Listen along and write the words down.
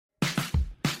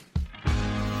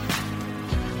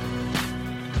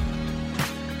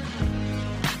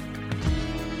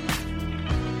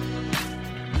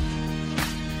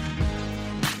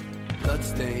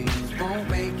don't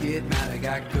make it matter.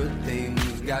 Got good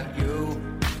things, got you.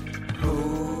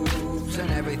 Hoops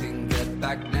and everything. Get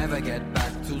back, never get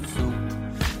back too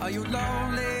soon. Are you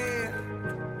lonely?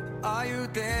 Are you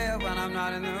there when I'm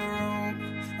not in the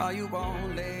room? Are you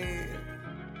only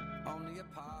a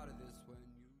part of this when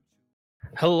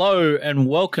you... Hello and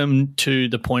welcome to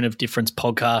the Point of Difference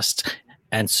podcast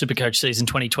and Supercoach season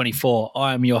 2024.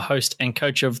 I am your host and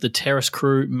coach of the Terrace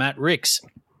crew, Matt Ricks.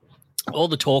 All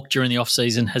the talk during the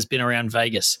off-season has been around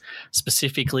Vegas,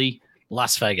 specifically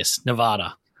Las Vegas,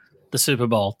 Nevada, the Super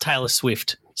Bowl, Taylor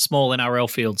Swift, small NRL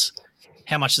fields.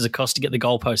 How much does it cost to get the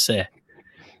goalposts there?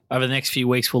 Over the next few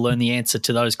weeks, we'll learn the answer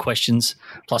to those questions,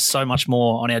 plus so much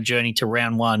more on our journey to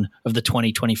round one of the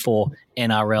 2024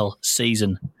 NRL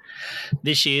season.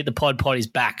 This year, the Pod is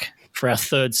back for our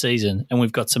third season, and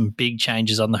we've got some big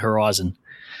changes on the horizon.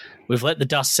 We've let the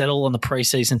dust settle on the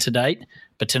preseason to date,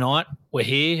 but tonight we're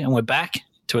here and we're back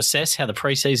to assess how the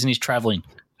preseason is travelling.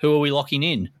 Who are we locking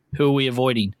in? Who are we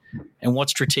avoiding? And what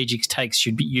strategic takes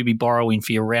should you be borrowing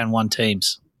for your round one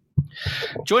teams?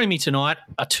 Joining me tonight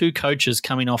are two coaches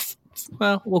coming off,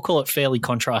 well, we'll call it fairly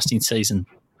contrasting seasons.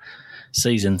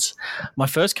 My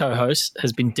first co-host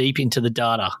has been deep into the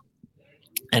data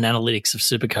and analytics of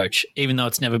Supercoach, even though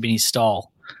it's never been his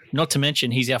style. Not to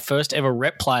mention, he's our first ever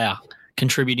rep player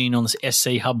contributing on the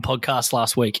SC Hub podcast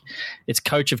last week. It's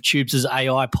coach of Tubes'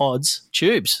 AI pods,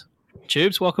 Tubes.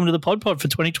 Tubes, welcome to the Pod for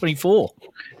 2024.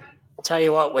 Tell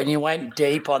you what, when you went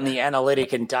deep on the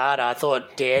analytic and data, I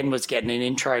thought Dan was getting an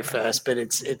intro first, but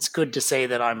it's good to see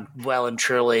that I'm well and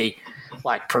truly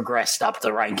progressed up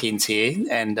the rankings here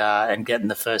and getting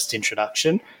the first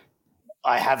introduction.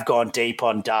 I have gone deep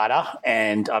on data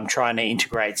and I'm trying to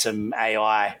integrate some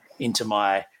AI into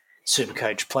my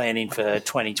Supercoach planning for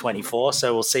 2024.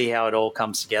 So we'll see how it all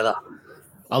comes together.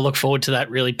 I look forward to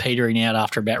that really petering out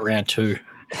after about round two.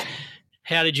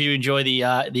 How did you enjoy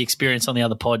the experience on the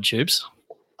other pod, Tubes?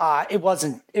 It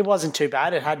wasn't too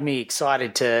bad. It had me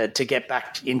excited to get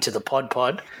back into the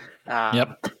pod.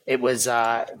 Yep. It was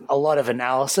a lot of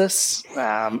analysis,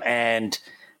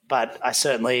 but I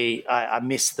certainly I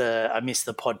missed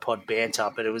the pod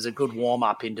banter. But it was a good warm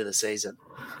up into the season.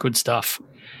 Good stuff.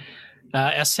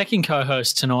 Our second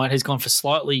co-host tonight has gone for a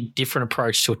slightly different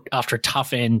approach after a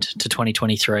tough end to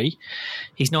 2023.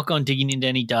 He's not gone digging into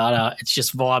any data. It's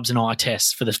just vibes and eye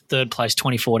tests for the third place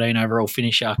 2014 overall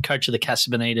finisher, coach of the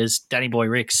Casabonitas, Danny Boy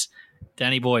Ricks.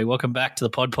 Danny Boy, welcome back to the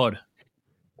Pod.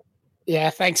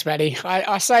 Yeah, thanks, Matty.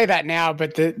 I say that now,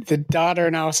 but the data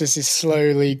analysis is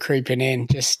slowly creeping in.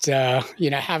 Just,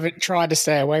 haven't tried to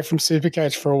stay away from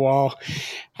Supercoach for a while.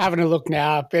 Having a look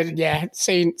now. But, yeah,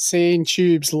 seeing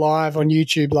Tubes live on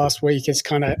YouTube last week has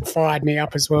kind of fired me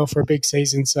up as well for a big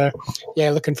season. So, yeah,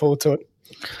 looking forward to it.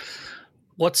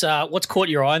 What's caught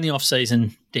your eye in the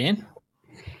off-season, Dan,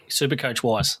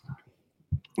 Supercoach-wise?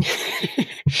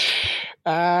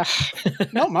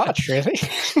 Not much, really.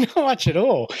 Not much at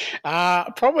all.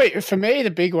 Probably for me,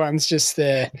 the big one's just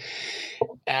the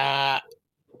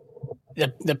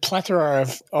plethora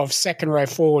of second row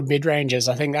forward mid rangers.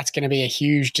 I think that's going to be a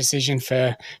huge decision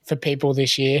for people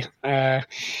this year.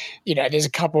 There's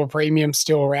a couple of premiums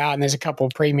still around. There's a couple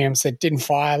of premiums that didn't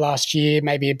fire last year,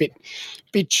 maybe a bit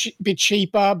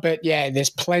cheaper, but yeah, there's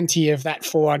plenty of that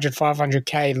 400,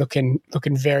 500K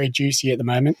looking very juicy at the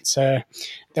moment. So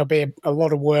there'll be a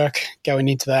lot of work going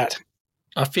into that.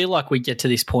 I feel like we get to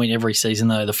this point every season,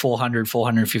 though, the 400,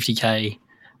 450K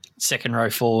second row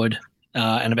forward,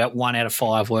 and about 1 out of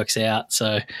 5 works out.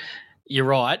 So you're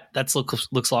right. That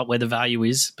looks like where the value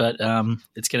is, but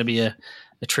it's going to be a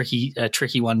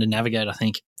tricky one to navigate, I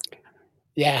think.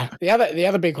 Yeah, the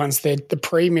other big ones, the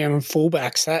premium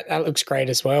fullbacks, that looks great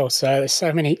as well. So there's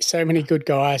so many good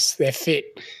guys. They're fit,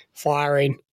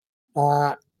 firing.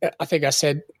 I think I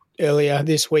said earlier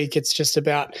this week, it's just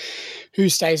about who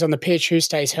stays on the pitch, who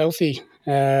stays healthy.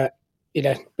 It'll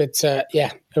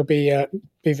be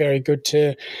very good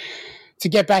to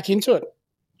get back into it.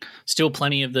 Still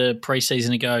plenty of the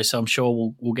preseason to go, so I'm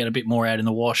sure we'll get a bit more out in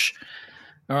the wash.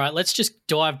 All right, let's just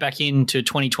dive back into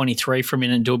 2023 for a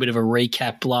minute and do a bit of a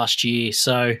recap last year.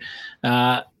 So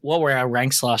what were our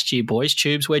ranks last year, boys?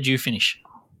 Tubes, where'd you finish?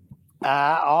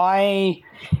 I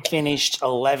finished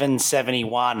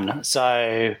 1171.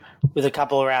 So with a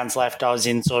couple of rounds left, I was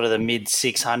in sort of the mid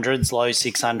 600s, low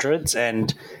 600s,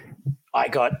 and I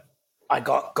got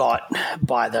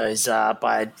by those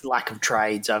by lack of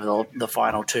trades over the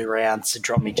final 2 rounds to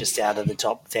drop me just out of the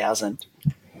top 1,000.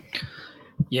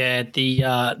 Yeah,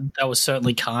 that was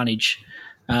certainly carnage.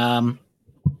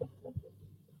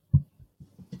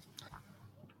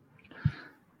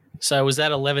 So was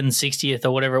that 1160th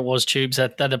or whatever it was, Tubes?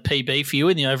 That a PB for you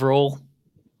in the overall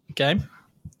game?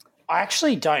 I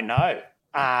actually don't know.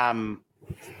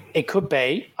 It could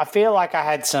be. I feel like I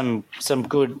had some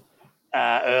good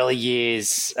early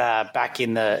years back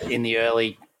in the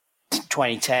early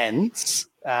 2010s,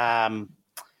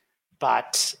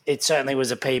 but it certainly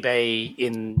was a PB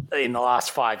in the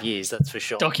last 5 years. That's for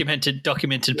sure. Documented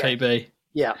PB.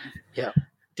 Yeah.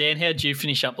 Dan, how did you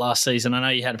finish up last season? I know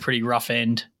you had a pretty rough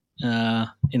end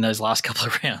in those last couple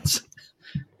of rounds.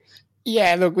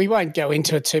 Yeah, look, we won't go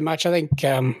into it too much. I think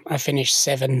I finished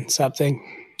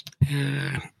 7-something.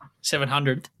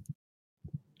 700.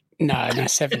 No,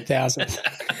 7,000.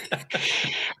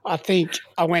 I think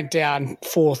I went down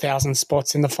 4,000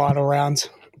 spots in the final round.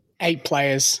 8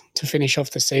 players to finish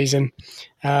off the season.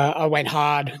 I went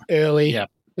hard early,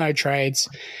 no trades.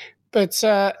 But,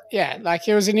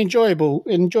 it was an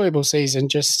enjoyable season.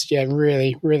 Just,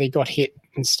 really, really got hit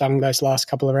and stung those last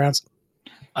couple of rounds.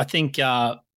 I think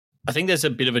there's a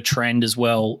bit of a trend as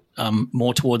well,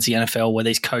 more towards the NFL, where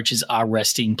these coaches are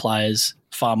resting players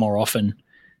far more often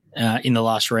in the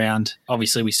last round.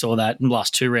 Obviously, we saw that in the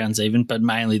last 2 rounds even, but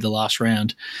mainly the last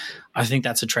round. I think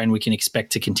that's a trend we can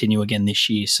expect to continue again this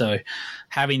year. So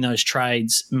having those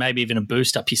trades, maybe even a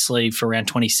boost up your sleeve for round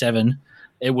 27,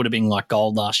 it would have been like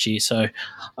gold last year. So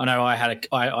I know I had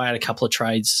a couple of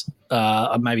trades,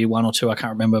 maybe 1 or 2, I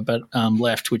can't remember, but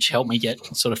left, which helped me get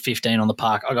sort of 15 on the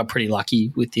park. I got pretty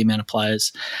lucky with the amount of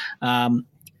players.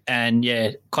 And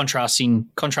yeah, contrasting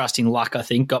luck, I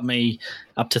think, got me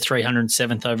up to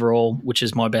 307th overall, which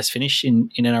is my best finish in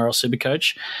NRL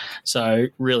Supercoach. So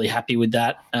really happy with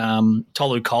that.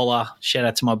 Tolu Kola, shout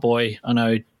out to my boy. I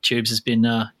know Tubes has been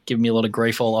giving me a lot of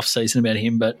grief all off season about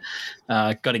him, but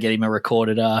got to get him a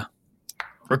recorded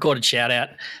shout out.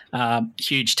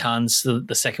 Huge tons.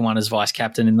 The second one as vice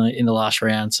captain in the last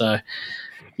round. So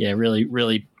yeah, really,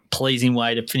 really pleasing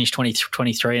way to finish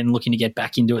 2023 and looking to get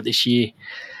back into it this year.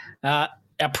 Our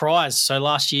prize. So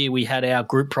last year we had our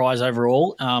group prize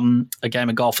overall, a game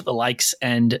of golf at the Lakes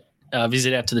and a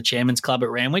visit out to the Chairman's Club at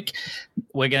Randwick.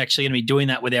 We're actually going to be doing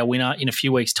that with our winner in a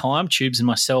few weeks' time. Tubes and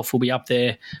myself will be up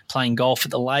there playing golf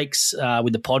at the Lakes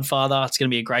with the Podfather. It's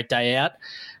going to be a great day out.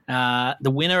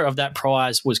 The winner of that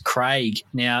prize was Craig.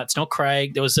 Now, it's not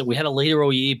Craig. We had a leader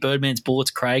all year, Birdman's Bullets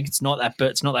Craig. It's not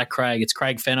that Craig. It's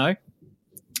Craig Fenno.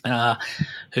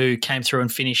 Who came through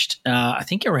and finished, I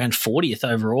think, around 40th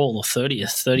overall or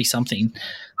 30-something.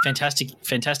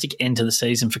 Fantastic end to the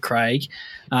season for Craig.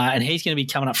 And he's going to be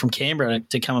coming up from Canberra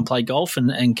to come and play golf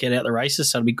and get out the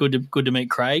races. So it'll be good to meet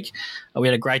Craig. We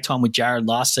had a great time with Jared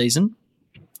last season.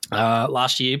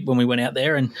 Last year when we went out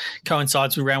there, and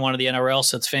coincides with round 1 of the NRL.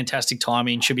 So it's fantastic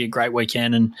timing. Should be a great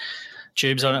weekend. And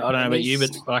Tubes, I don't know about you,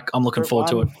 but I'm looking forward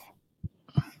to it.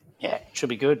 Yeah, should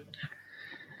be good.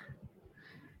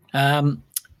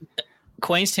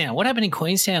 Queenstown. What happened in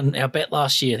Queenstown? Our bet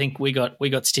last year. I think we got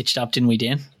stitched up, didn't we,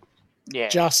 Dan? Yeah.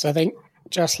 Just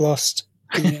lost.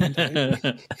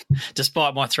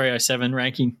 Despite my 307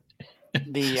 ranking.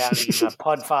 The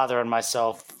Podfather and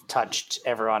myself touched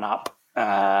everyone up.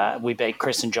 We beat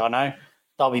Chris and Jono.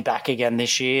 They'll be back again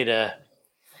this year to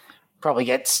probably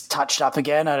get touched up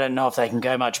again. I don't know if they can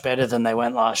go much better than they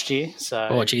went last year.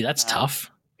 So, that's tough.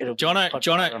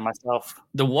 Jono, and myself.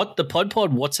 The Pod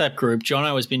WhatsApp group.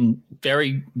 Jono has been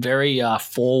very, very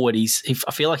forward. I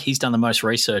feel like he's done the most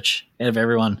research out of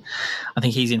everyone. I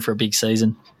think he's in for a big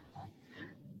season,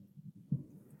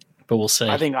 but we'll see.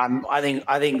 I think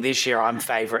this year I'm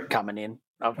favourite coming in.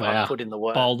 I've put in the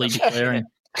work. Boldly declaring.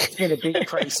 It's been a big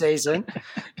pre-season.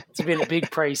 I'm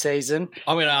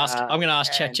going to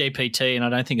ask ChatGPT, and I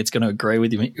don't think it's going to agree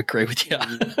with you.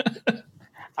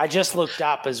 I just looked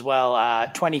up as well.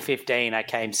 2015, I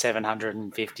came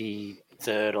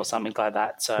 753rd or something like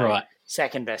that. So right.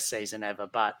 Second best season ever,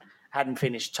 but hadn't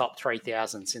finished top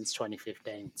 3,000 since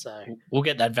 2015. So we'll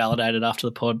get that validated after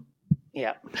the pod.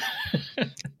 Yeah.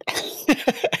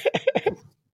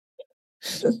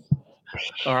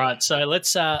 All right, so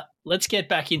let's get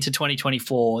back into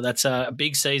 2024. That's a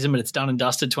big season, but it's done and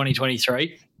dusted.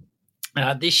 2023.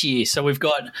 This year, so we're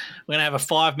going to have a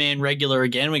 5-man regular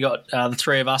again. We got the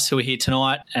 3 of us who are here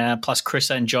tonight, plus Chris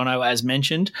and Jono, as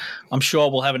mentioned. I'm sure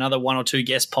we'll have another 1 or 2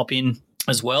 guests pop in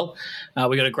as well.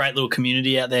 We got a great little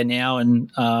community out there now,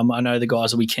 and I know the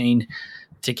guys will be keen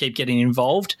to keep getting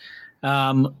involved.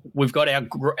 We've got our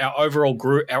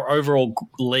overall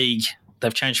league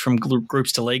they've changed from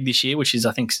groups to league this year, which is,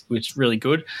 I think, which is really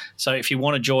good. So if you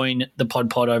want to join the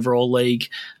Pod overall league,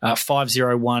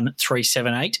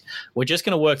 501-378. We're just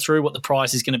going to work through what the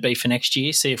prize is going to be for next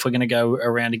year, see if we're going to go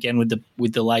around again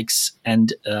with the Lakes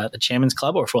and the Chairman's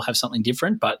Club, or if we'll have something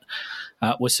different. But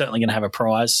we're certainly going to have a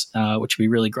prize, which would be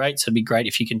really great. So it'd be great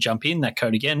if you can jump in. That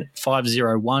code again,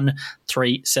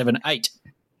 501-378.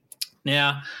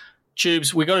 Now,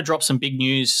 Tubes, we've got to drop some big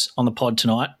news on the pod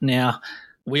tonight. Now,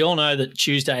 we all know that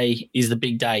Tuesday is the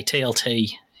big day,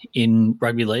 TLT, in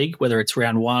rugby league, whether it's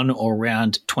round 1 or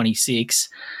round 26.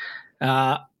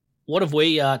 What have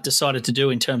we decided to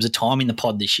do in terms of timing the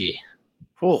pod this year?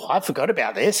 Oh, I forgot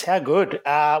about this. How good.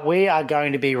 We are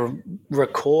going to be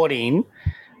recording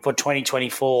for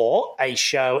 2024 a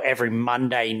show every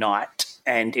Monday night,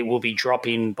 and it will be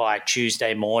dropping by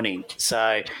Tuesday morning.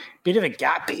 So bit of a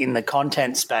gap in the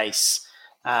content space.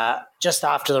 Just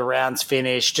after the rounds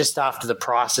finish, just after the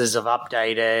prices have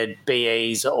updated,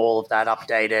 BEs, all of that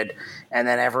updated, and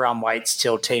then everyone waits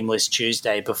till Team List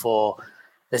Tuesday before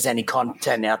there's any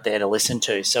content out there to listen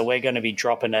to. So we're going to be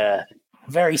dropping a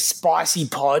very spicy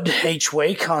pod each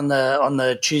week on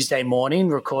the Tuesday morning,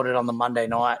 recorded on the Monday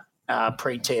night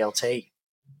pre-TLT.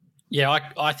 Yeah,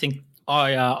 I think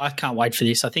I can't wait for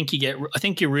this. I think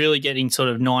you're really getting sort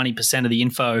of 90% of the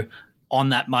info on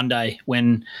that Monday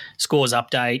when scores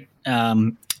update,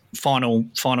 final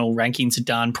rankings are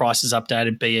done, prices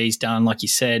updated, BE's done, like you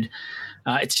said.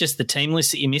 It's just the team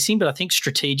list that you're missing, but I think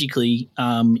strategically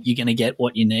you're going to get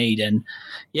what you need. And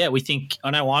yeah, we think I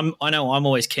know I'm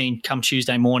always keen come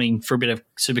Tuesday morning for a bit of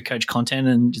Supercoach content,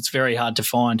 and it's very hard to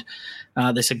find.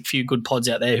 There's a few good pods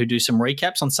out there who do some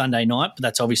recaps on Sunday night, but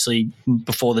that's obviously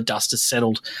before the dust has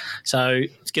settled. So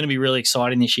it's going to be really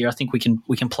exciting this year. I think we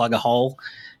can plug a hole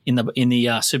in the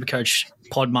Supercoach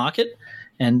pod market,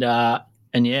 and yeah,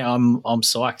 I'm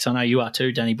psyched. I know you are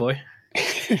too, Danny boy.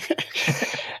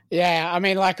 Yeah, I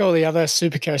mean, like all the other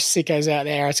Supercoach sickos out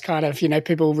there, it's kind of,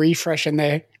 people refreshing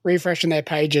their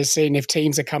pages, seeing if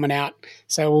teams are coming out.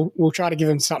 So we'll try to give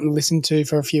them something to listen to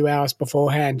for a few hours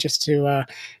beforehand, just to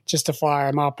fire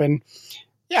them up. And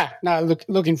yeah, no,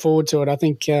 looking forward to it. I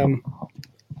think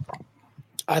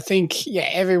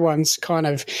everyone's kind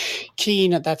of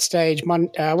keen at that stage.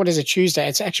 What is it, Tuesday?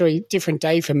 It's actually a different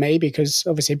day for me because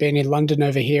obviously being in London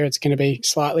over here, it's going to be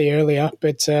slightly earlier.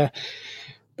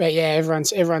 But yeah,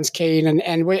 everyone's keen, and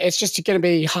it's just going to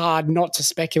be hard not to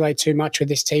speculate too much with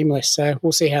this team list. So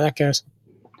we'll see how that goes.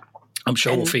 I'm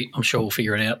sure we'll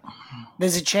figure it out.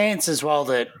 There's a chance as well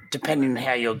that depending on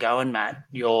how you're going, Matt,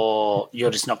 you're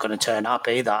just not going to turn up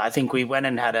either. I think we went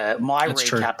and had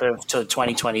recap of the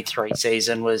 2023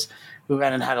 season was we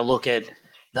went and had a look at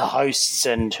the hosts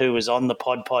and who was on the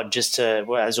pod just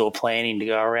as we were planning to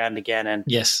go around again. And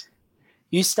yes.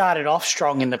 You started off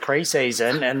strong in the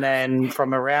preseason, and then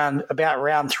from about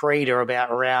round 3 to about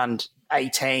round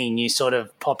 18, you sort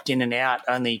of popped in and out,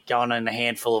 only going on a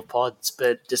handful of pods,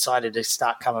 but decided to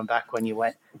start coming back when you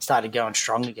started going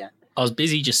strong again. I was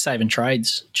busy just saving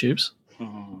trades, Tubes,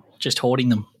 just hoarding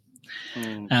them.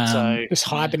 So just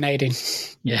hibernating.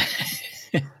 Yeah.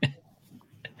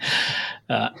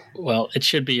 Well, it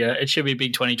should be a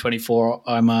big 2024.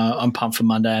 I'm pumped for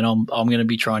Monday, and I'm going to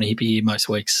be trying to hit you here most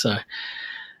weeks. So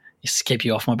just keep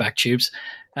you off my back, Tubes.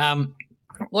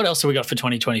 What else have we got for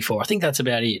 2024? I think that's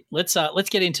about it. Let's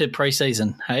get into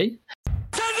preseason. Hey,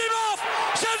 send him off!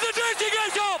 Send the drifting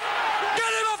gate off!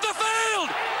 Get him off the field!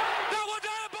 That was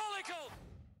diabolical.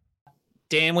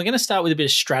 Dan, we're going to start with a bit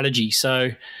of strategy. So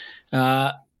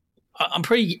I'm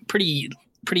pretty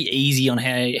easy on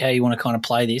how you want to kind of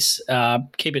play this.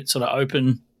 Keep it sort of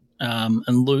open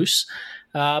and loose.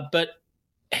 But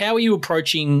how are you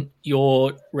approaching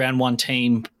your round 1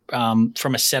 team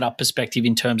from a setup perspective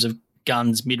in terms of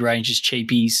guns, mid-ranges,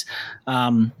 cheapies?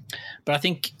 But I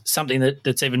think something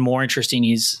that's even more interesting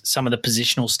is some of the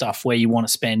positional stuff, where you want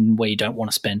to spend and where you don't want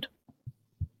to spend.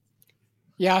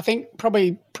 Yeah, I think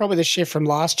probably the shift from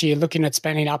last year, looking at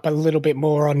spending up a little bit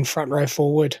more on front row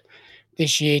forward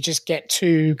this year, just get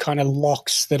 2 kind of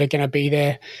locks that are going to be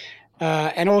there.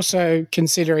 And also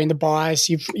considering the buys,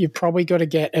 you've probably got to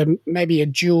get maybe a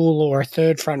dual or a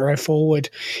third front row forward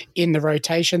in the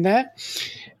rotation there.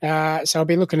 So I'll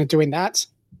be looking at doing that.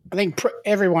 I think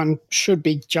everyone should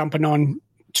be jumping on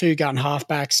 2-gun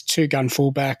halfbacks, 2-gun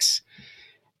fullbacks,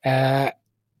 1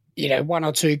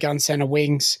 or 2 gun centre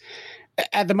wings.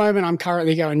 At the moment, I'm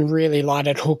currently going really light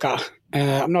at hooker.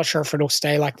 I'm not sure if it'll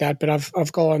stay like that, but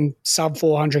I've gone sub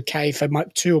 400K for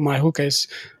 2 of my hookers,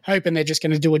 hoping they're just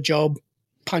going to do a job,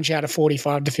 punch out a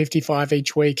 45 to 55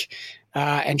 each week,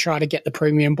 and try to get the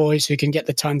premium boys who can get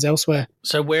the tons elsewhere.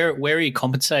 So where are you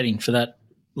compensating for that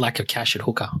lack of cash at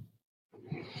hooker?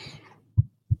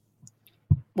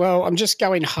 Well, I'm just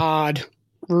going hard,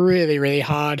 really, really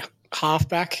hard.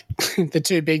 Halfback, the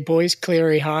two big boys,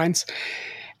 Cleary, Hines,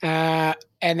 and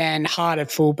then hard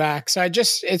at fullback. So it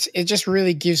just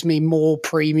really gives me more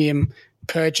premium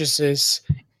purchases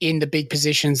in the big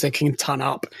positions that can ton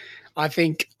up. I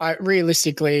think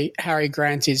realistically, Harry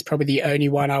Grant is probably the only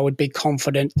one I would be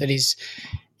confident that is,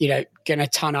 going to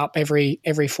ton up every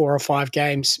 4 or 5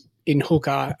 games in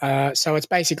hooker. So it's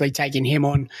basically taking him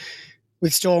on.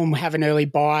 With Storm have an early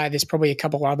buy, there's probably a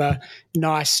couple other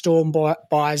nice Storm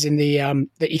buys in the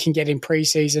that you can get in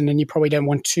preseason, and you probably don't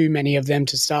want too many of them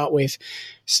to start with.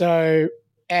 So,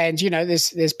 and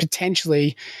there's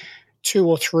potentially 2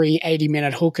 or 3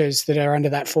 80-minute hookers that are under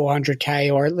that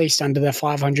 400K or at least under the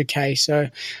 500K. So,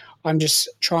 I'm just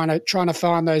trying to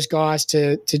find those guys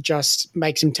to just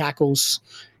make some tackles,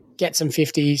 get some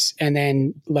 50s, and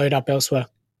then load up elsewhere.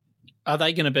 Are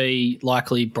they going to be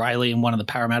likely Brayley and one of the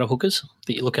Parramatta hookers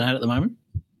that you're looking at the moment?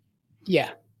 Yeah,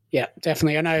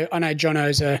 definitely. I know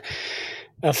Jono's a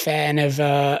fan of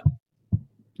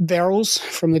Verrills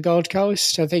from the Gold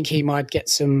Coast. I think he might get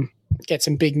some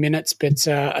big minutes, but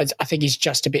I think he's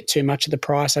just a bit too much of the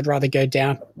price. I'd rather go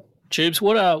down. Tubes,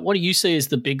 what do you see as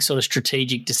the big sort of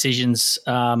strategic decisions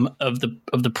of the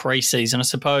preseason? I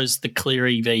suppose the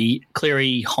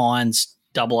Cleary Hines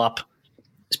double up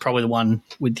is probably the one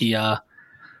with the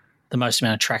most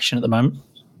amount of traction at the moment.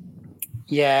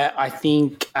 Yeah, I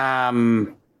think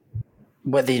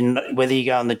whether you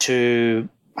go on the two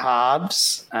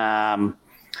halves,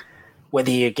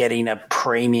 whether you're getting a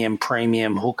premium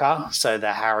hooker, so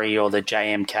the Harry or the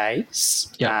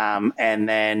JMKs, and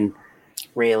then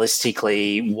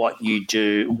realistically what you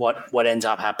do, what ends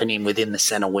up happening within the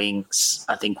centre wings,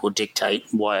 I think will dictate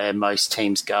where most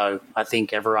teams go. I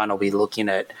think everyone will be looking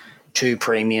at 2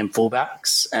 premium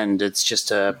fullbacks, and it's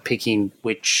just picking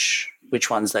which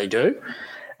ones they do.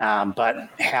 But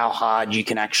how hard you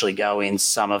can actually go in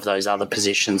some of those other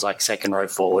positions like second row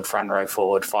forward, front row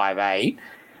forward, 5'8",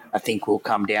 I think will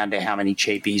come down to how many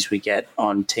cheapies we get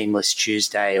on Team List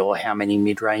Tuesday or how many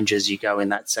mid-rangers you go in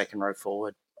that second row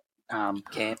forward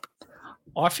camp.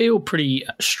 I feel pretty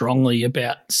strongly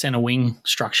about centre wing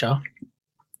structure.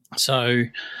 So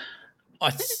I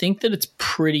think that it's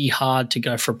pretty hard to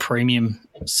go for a premium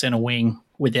centre wing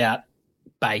without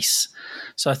base.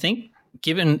 So I think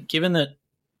given that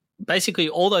basically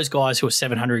all those guys who are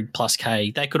 700 plus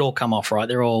K, they could all come off, right?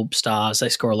 They're all stars. They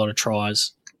score a lot of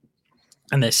tries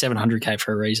and they're 700K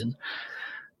for a reason.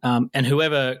 And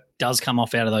whoever does come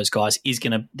off out of those guys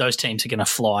those teams are going to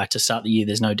fly to start the year.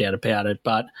 There's no doubt about it.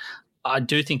 But I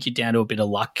do think you're down to a bit of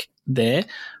luck there.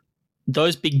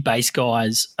 Those big base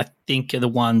guys, I think, are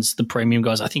the premium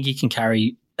guys. I think you can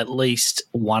carry at least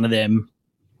one of them.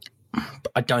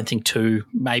 I don't think 2,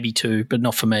 maybe 2, but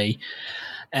not for me.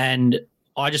 And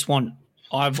I've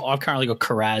currently got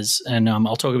Karaz, and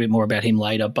I'll talk a bit more about him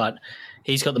later, but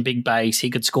he's got the big base. He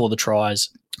could score the tries.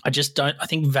 I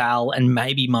think Val and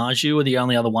maybe Marju are the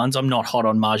only other ones. I'm not hot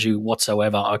on Marju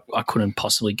whatsoever. I couldn't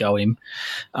possibly go him.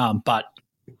 But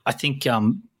I think,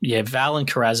 Val and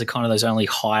Karaz are kind of those only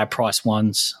higher price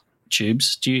ones.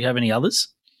 Tubes, do you have any others?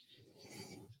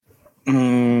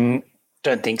 Don't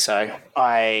think so.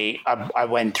 I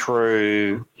went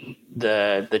through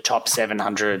the top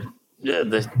 700,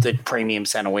 the premium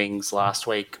centre wings last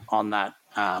week on that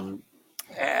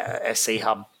SC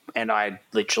Hub, and I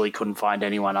literally couldn't find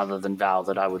anyone other than Val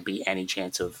that I would be any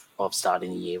chance of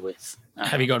starting the year with.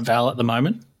 Have you got Val at the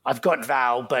moment? I've got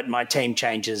Val, but my team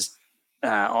changes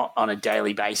on a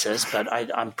daily basis, but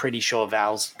I'm pretty sure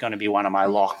Val's going to be one of my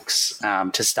locks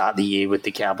to start the year with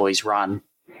the Cowboys run.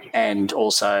 And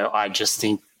also I just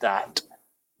think that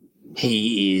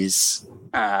he's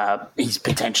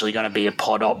potentially going to be a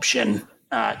pod option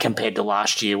compared to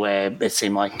last year where it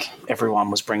seemed like everyone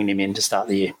was bringing him in to start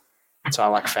the year. So I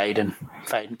like Faden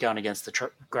going against the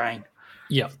grain.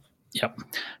 Yep.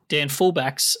 Dan,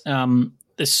 fullbacks,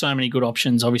 there's so many good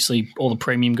options. Obviously, all the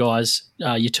premium guys,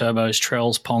 your Turbos,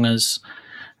 Trells, Pongers,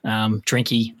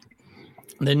 Drinky.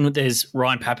 Then there's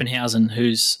Ryan Pappenhausen,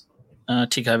 who's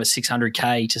tick over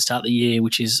 600K to start the year,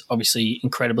 which is obviously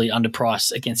incredibly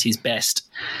underpriced against his best.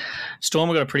 Storm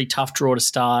have got a pretty tough draw to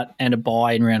start and a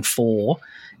bye in round 4,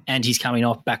 and he's coming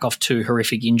back off 2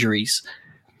 horrific injuries.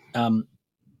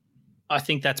 I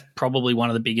think that's probably one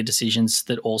of the bigger decisions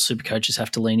that all super coaches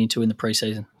have to lean into in the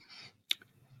preseason.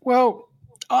 Well,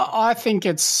 I think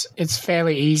it's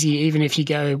fairly easy, even if you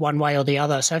go one way or the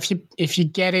other. So if you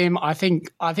get him, I think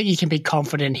you can be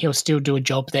confident he'll still do a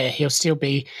job there. He'll still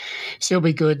be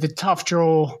good. The tough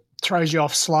draw throws you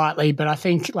off slightly, but I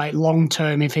think like long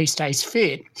term, if he stays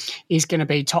fit, he's going to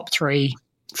be top 3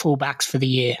 fullbacks for the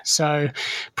year. So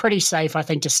pretty safe, I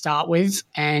think, to start with.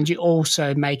 And you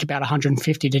also make about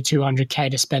 150 to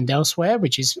 200K to spend elsewhere,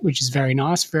 which is very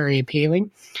nice, very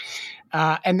appealing.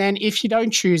 And then if you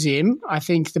don't choose him, I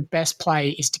think the best play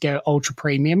is to go ultra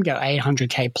premium, go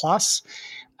 800K plus.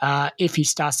 If he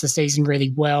starts the season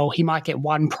really well, he might get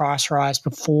one price rise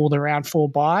before the round 4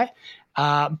 bye.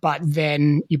 But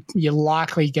then you're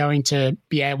likely going to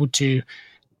be able to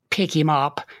pick him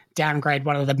up, downgrade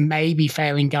one of the maybe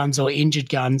failing guns or injured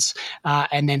guns,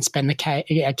 and then spend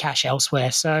the cash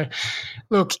elsewhere. So,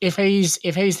 look, if he's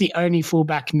the only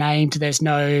fullback named, there's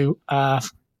no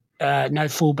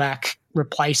fullback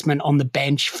replacement on the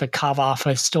bench for cover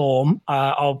for Storm.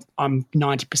 I'm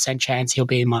 90% chance he'll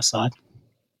be in my side.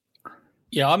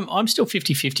 Yeah, I'm still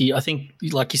 50-50. I think,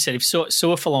 like you said, if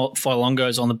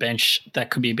Fa'alongo's on the bench, that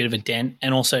could be a bit of a dent.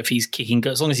 And also if he's kicking,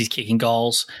 as long as he's kicking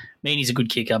goals, Meany's a good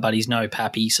kicker, but he's no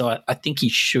Pappy. So I think he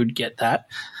should get that.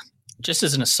 Just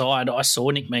as an aside, I saw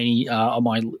Nick Meany on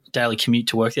my daily commute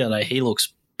to work the other day. He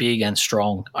looks big and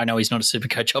strong. I know he's not a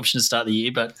Supercoach option to start the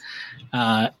year, but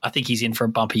I think he's in for a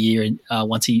bumper year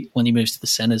when he moves to the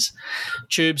centres.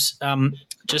 Tubes,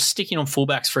 just sticking on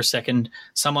fullbacks for a second,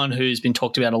 someone who's been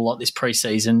talked about a lot this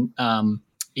preseason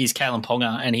is Kalen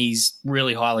Ponga, and he's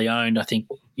really highly owned. I think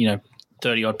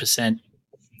 30-odd%,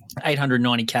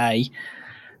 890K.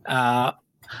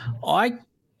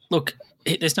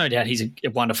 There's no doubt he's a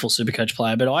wonderful Supercoach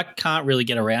player, but I can't really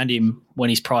get around him when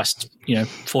he's priced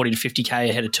 40 to 50K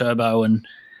ahead of Turbo and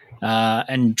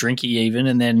Drinky even,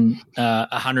 and then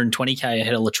 120K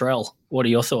ahead of Latrell. What are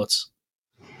your thoughts?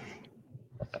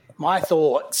 My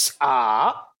thoughts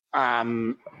are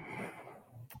I'm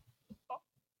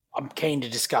keen to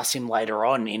discuss him later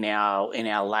on in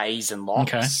our lays and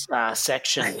locks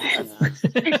section.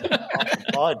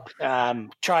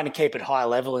 Trying to keep it high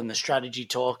level in the strategy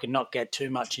talk and not get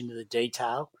too much into the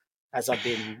detail, as I've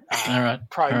been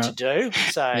prone to do.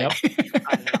 So I'm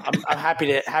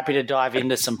happy to dive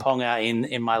into some Ponga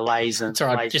in my lays and. It's all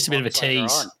right. Just a bit of a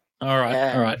tease. All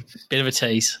right. Bit of a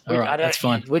tease. All right, that's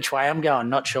fine. Which way I'm going,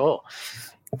 not sure.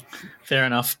 Fair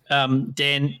enough.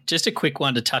 Dan, just a quick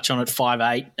one to touch on at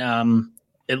 5'8".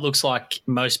 It looks like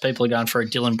most people are going for a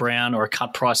Dylan Brown or a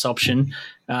cut price option.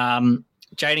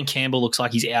 Jaden Campbell looks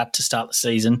like he's out to start the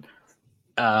season.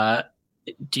 Do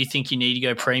you think you need to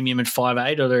go premium at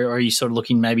 5'8", or are you sort of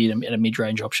looking maybe at a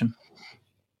mid-range option?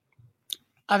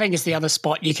 I think it's the other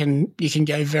spot you can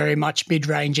go very much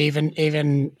mid-range,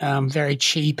 even very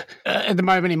cheap. At the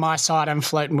moment in my side, I'm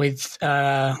floating with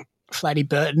Flatty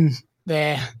Burton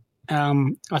there.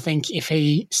 I think if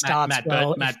he starts Matt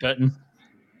Burton.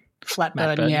 Flat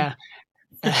Matt Burton, Burton. yeah.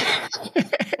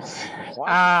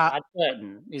 Flat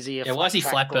Burton? Is he why is he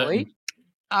Flat Burton?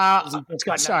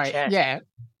 Sorry, yeah.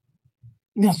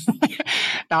 No,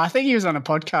 I think he was on a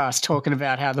podcast talking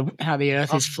about how the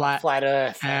Earth is flat. Flat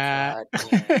Earth.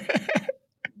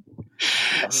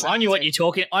 So I knew what you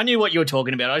were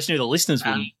talking about. I just knew the listeners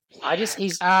wouldn't.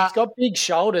 He's got big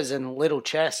shoulders and little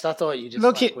chest. I thought you just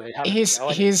look.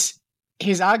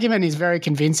 His argument is very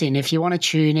convincing. If you want to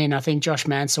tune in, I think Josh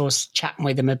Mansour's chatting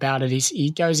with him about it.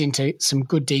 He goes into some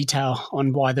good detail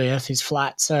on why the Earth is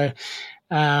flat. So,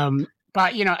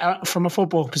 but from a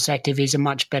football perspective, he's a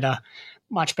much better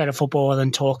footballer than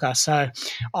Talker. So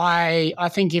I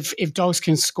think if Dogs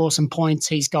can score some points,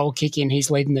 he's goal kicking,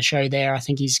 he's leading the show there. I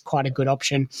think he's quite a good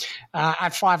option.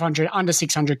 At 500, under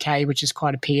 600K, which is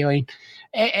quite appealing.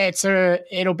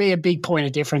 It'll be a big point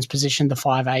of difference position, the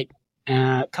 5'8".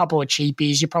 A couple of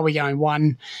cheapies. You're probably going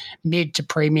one mid to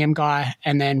premium guy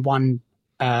and then one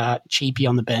cheapie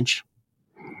on the bench.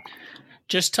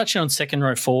 Just touching on second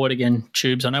row forward again,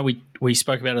 Tubes. I know we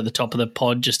spoke about at the top of the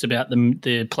pod just about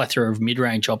the plethora of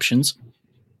mid-range options.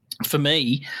 For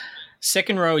me,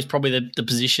 second row is probably the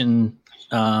positions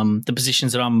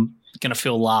that I'm going to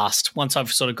fill last. Once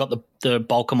I've sort of got the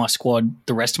bulk of my squad,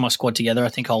 the rest of my squad together, I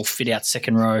think I'll fit out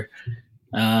second row.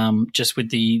 Just with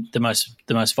the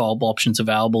most viable options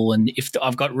available, and if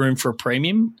I've got room for a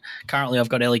premium, currently I've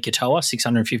got Eli Katoa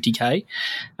 650K.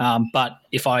 But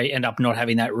if I end up not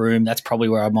having that room, that's probably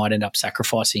where I might end up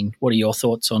sacrificing. What are your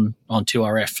thoughts on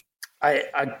 2RF?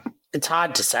 It's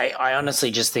hard to say. I honestly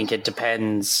just think it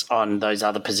depends on those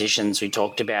other positions we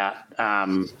talked about.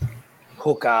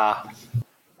 Hooker,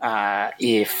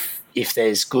 if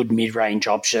there's good mid-range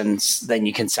options, then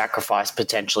you can sacrifice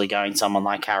potentially going someone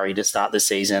like Harry to start the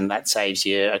season. That saves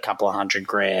you a couple of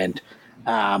 $100,000.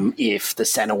 If the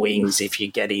centre wings, if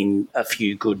you're getting a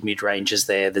few good mid-ranges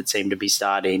there that seem to be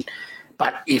starting.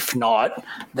 But if not,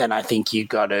 then I think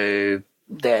it'd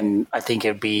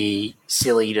be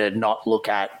silly to not look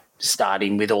at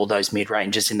starting with all those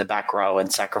mid-rangers in the back row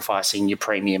and sacrificing your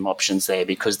premium options there,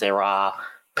 because there are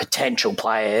potential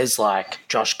players like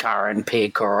Josh Curran,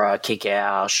 Piakura,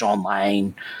 Kikau, Sean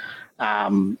Lane,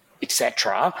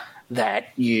 etc., that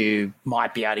you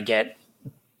might be able to get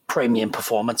premium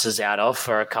performances out of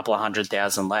for a couple of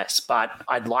 100,000 less. But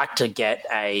I'd like to get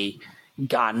a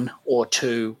gun or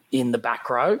two in the back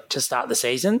row to start the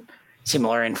season,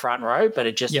 similar in front row, but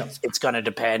it's going to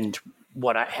depend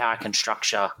how I can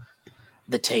structure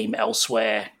the team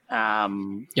elsewhere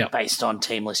based on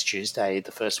Team List Tuesday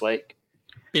the first week.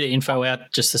 Bit of info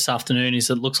out just this afternoon is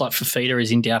it looks like Fafita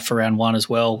is in doubt for round 1 as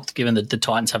well, given that the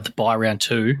Titans have the bye round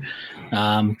 2.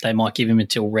 They might give him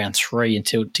until round 3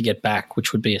 to get back,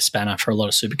 which would be a spanner for a lot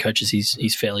of super coaches.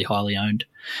 He's fairly highly owned.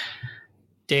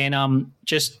 Dan,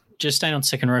 just staying on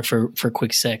second row for a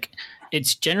quick sec.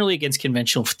 It's generally against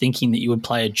conventional thinking that you would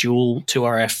play a dual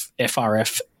 2RF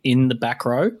FRF in the back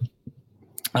row.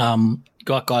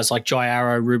 Got guys like Jai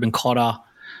Arrow, Ruben Cotter,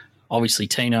 obviously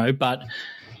Tino, but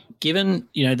given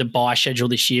the bye schedule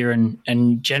this year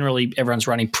and generally everyone's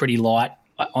running pretty light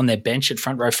on their bench at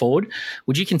front row forward,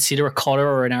 would you consider a Cotter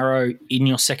or an Arrow in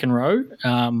your second row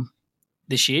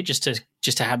this year just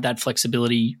to have that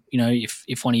flexibility?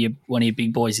 If one of your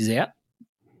big boys is out.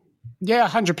 Yeah,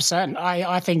 100%.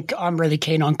 I think I'm really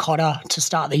keen on Cotter to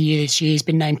start the year this year. He's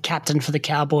been named captain for the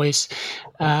Cowboys.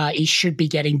 He should be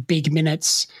getting big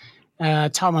minutes.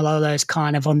 Tamalolo's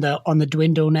kind of on the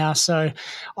dwindle now, so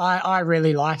I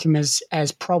really like him as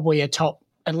probably at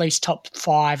least top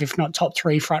 5, if not top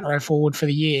 3 front row forward for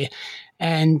the year.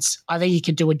 And I think he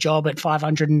could do a job at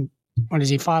 500. What is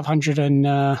he?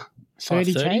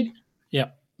 530K.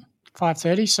 Yep.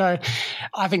 530. So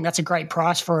I think that's a great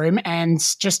price for him. And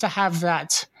just to have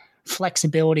that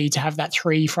flexibility, to have that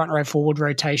 3 front row forward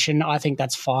rotation, I think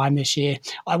that's fine this year.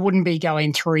 I wouldn't be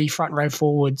going 3 front row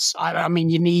forwards. I mean,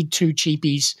 you need 2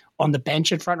 cheapies on the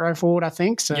bench at front row forward, I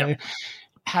think. So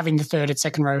having the third at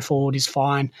second row forward is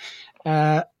fine.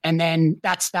 And then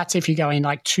that's if you're going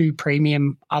like 2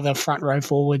 premium other front row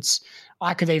forwards.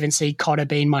 I could even see Cotter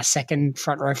being my second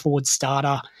front row forward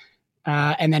starter.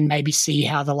 And then maybe see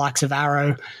how the likes of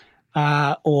Arrow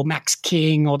or Max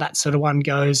King or that sort of one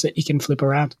goes that you can flip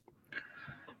around.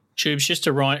 Tubes, just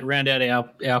to round out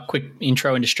our quick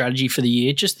intro into strategy for the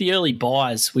year, just the early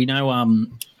buys. We know,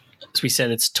 as we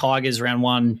said, it's Tigers round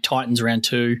 1, Titans round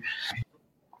 2,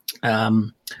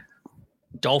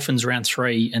 Dolphins round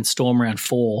 3, and Storm round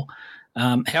 4.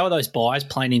 How are those buys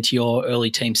playing into your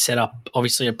early team setup?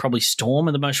 Obviously, probably Storm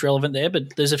are the most relevant there,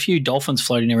 but there's a few Dolphins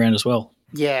floating around as well.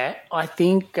 Yeah, I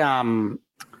think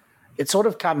it sort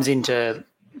of comes into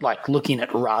like looking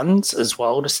at runs as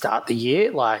well to start the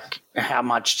year. Like how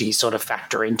much do you sort of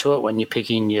factor into it when you're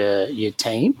picking your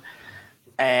team?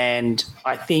 And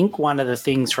I think one of the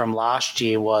things from last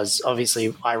year was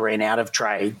obviously I ran out of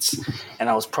trades and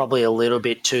I was probably a little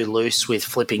bit too loose with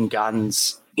flipping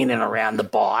guns in and around the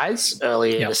buys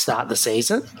earlier to start the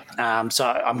season. So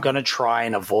I'm going to try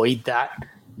and avoid that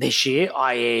this year,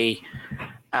 i.e.,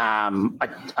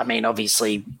 I mean,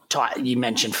 obviously, you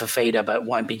mentioned Fafita, but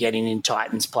won't be getting in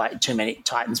too many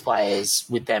Titans players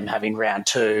with them having round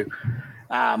 2.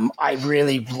 I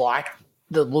really like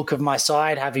the look of my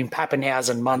side, having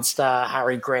Pappenhausen, Munster,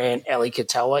 Harry Grant, Eli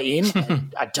Katoa in.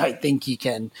 And I don't think you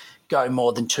can go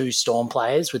more than 2 Storm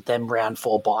players with them round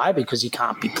 4 bye because you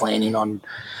can't be planning on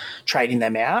trading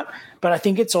them out. But I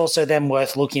think it's also then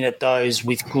worth looking at those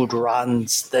with good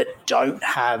runs that don't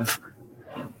have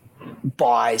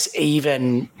buys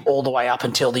even all the way up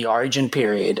until the origin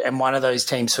period. And one of those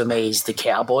teams for me is the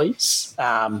Cowboys.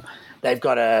 They've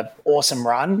got an awesome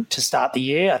run to start the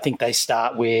year. I think they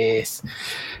start with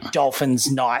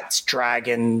Dolphins, Knights,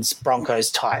 Dragons, Broncos,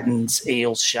 Titans,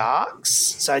 Eels, Sharks.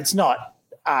 So it's not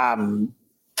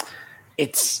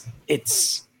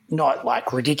it's not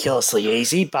like ridiculously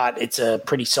easy, but it's a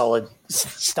pretty solid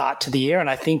start to the year. And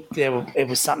I think it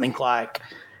was something like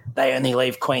they only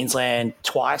leave Queensland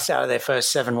twice out of their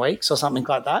first 7 weeks or something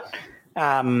like that.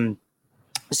 And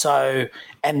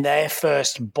their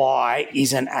first bye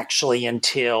isn't actually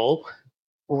until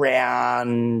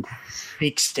round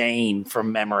 16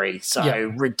 from memory.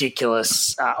 So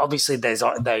ridiculous. Obviously,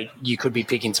 you could be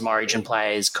picking some Origin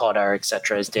players, Cotter,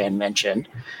 etc., as Dan mentioned.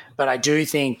 But I do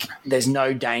think there's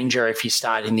no danger if you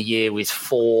start in the year with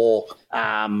 4,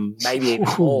 maybe even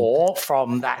more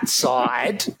from that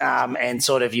side, and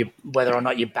sort of whether or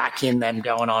not you're back in them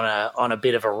going on a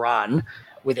bit of a run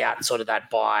without sort of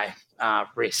that bye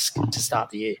risk to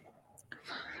start the year.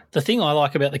 The thing I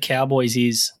like about the Cowboys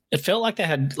is it felt like they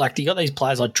had, like, you got these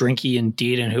players like Drinky and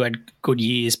Dearden who had good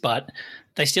years, but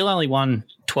they still only won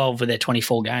 12 of their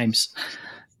 24 games.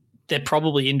 they're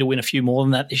probably in to win a few more than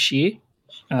that this year.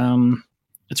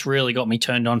 It's really got me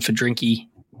turned on for Drinky.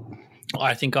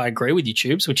 I think I agree with you,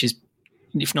 Tubes, which is,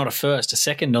 if not a first, a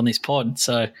second on this pod.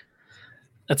 So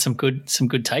that's some good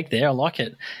take there. I like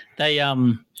it. They, I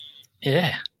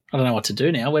don't know what to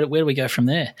do now. Where do we go from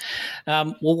there?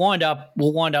 We'll wind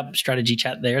up strategy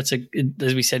chat there. It's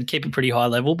as we said, keep it pretty high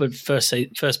level, but first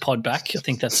pod back. I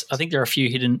think there are a few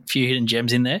hidden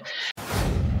gems in there.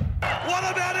 What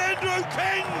about Andrew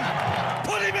King?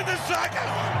 Put him in the circus.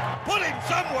 Put him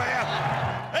somewhere.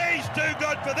 He's too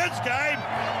good for this game.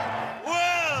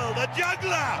 Well, the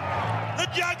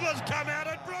juggler's come out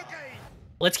at Brookie.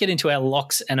 Let's get into our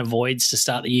locks and avoids to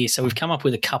start the year. So we've come up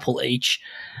with a couple each,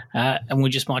 and we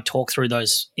just might talk through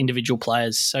those individual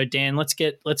players. So Dan, let's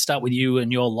start with you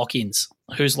and your lock-ins.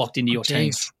 Who's locked into your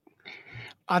team?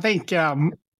 I think I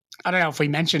don't know if we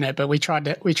mentioned it, but we tried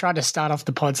to start off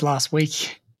the pods last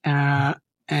week, and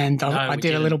I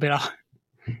did a little bit of.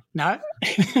 No.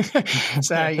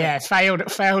 So yeah,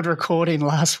 failed recording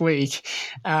last week.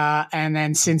 And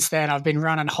then since then I've been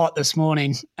running hot this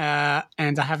morning,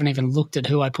 and I haven't even looked at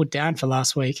who I put down for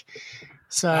last week.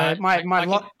 So I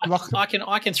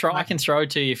can throw it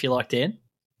to you if you like, Dan.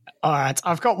 All right.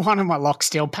 I've got one of my locks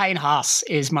still. Payne Haas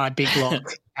is my big lock.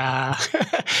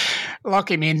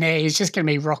 Lock him in there. He's just going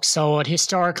to be rock solid.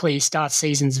 Historically, he starts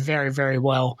seasons very, very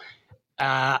well.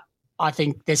 I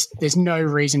think there's no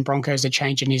reason Broncos are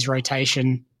changing his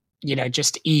rotation.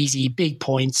 Just easy, big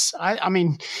points. I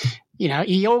mean,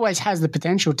 he always has the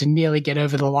potential to nearly get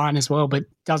over the line as well, but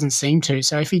doesn't seem to.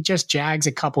 So if he just jags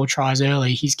a couple of tries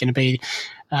early, he's going to be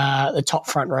the top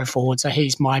front row forward. So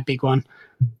he's my big one.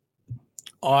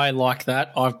 I like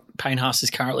that. Payne Haas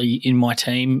is currently in my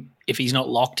team. If he's not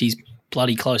locked, he's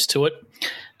bloody close to it.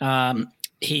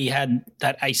 He had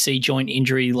that AC joint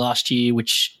injury last year,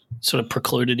 which sort of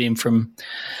precluded him from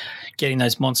getting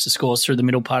those monster scores through the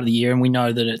middle part of the year, and we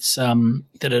know that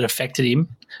it affected him.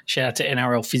 Shout out to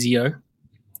NRL Physio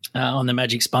on the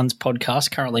Magic Spuns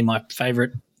podcast, currently my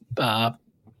favourite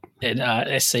SC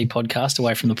podcast,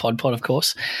 away from the pod, of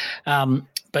course.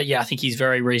 But yeah, I think he's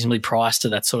very reasonably priced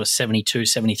at that sort of 72,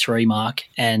 73 mark,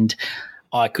 and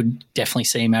I could definitely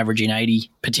see him averaging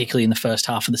 80, particularly in the first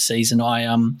half of the season.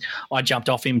 I jumped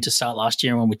off him to start last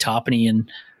year when with Tarpany, and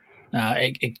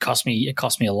it cost me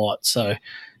a lot. So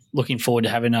looking forward to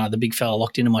having the big fella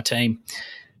locked into my team.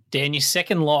 Dan, your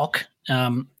second lock,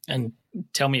 and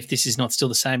tell me if this is not still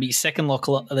the same, but your second lock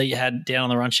that you had down on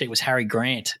the run sheet was Harry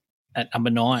Grant at number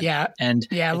 9. Yeah, and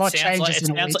a lot changes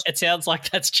in a week. It sounds like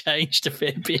that's changed a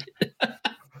fair bit.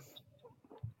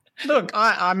 Look,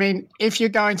 I mean, if you're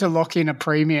going to lock in a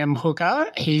premium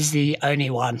hooker, he's the only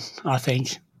one, I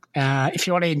think. If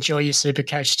you want to enjoy your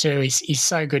Supercoach too, he's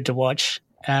so good to watch.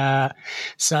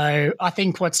 So I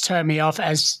think what's turned me off,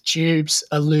 as Tubes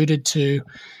alluded to,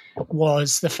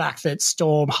 was the fact that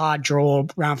Storm, hard draw,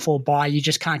 round 4 bye, you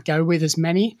just can't go with as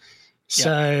many.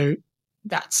 So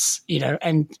that's,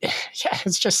 and yeah,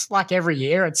 it's just like every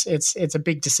year, it's a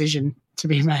big decision to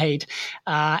be made.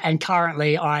 And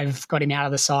currently I've got him out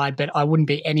of the side, but I wouldn't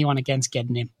be anyone against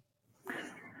getting him.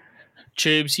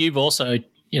 Tubes, you've also,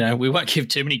 we won't give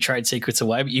too many trade secrets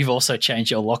away, but you've also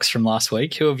changed your locks from last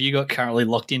week. Who have you got currently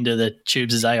locked into the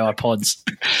Tubes' AI pods?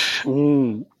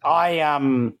 I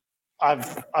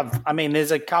mean,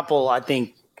 there's a couple, I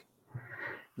think,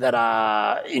 that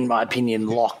are, in my opinion,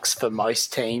 locks for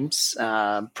most teams,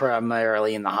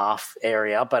 primarily in the half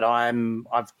area. But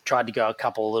I've tried to go a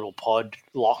couple of little pod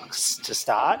locks to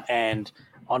start, and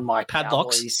on my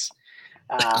Padlocks.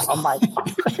 Cowboys,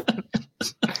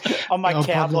 on my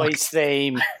Cowboys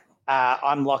theme,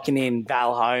 I'm locking in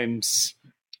Val Holmes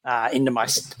into my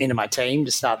team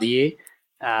to start the year.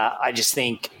 I just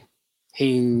think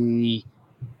he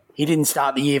didn't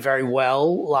start the year very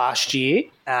well last year,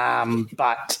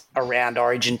 but around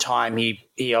Origin time,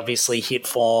 he obviously hit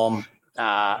form.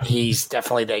 He's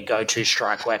definitely their go-to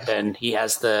strike weapon. He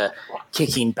has the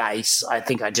kicking base. I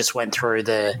think I just went through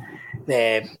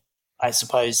their, I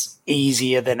suppose,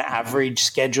 easier than average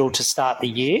schedule to start the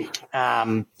year.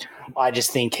 I just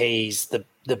think he's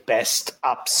the best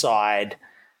upside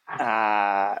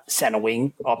centre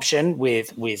wing option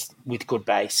with good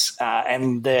base.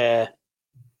 And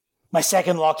my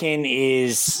second lock-in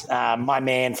is my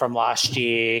man from last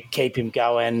year, keep him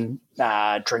going,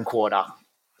 Drinkwater.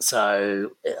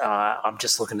 So I'm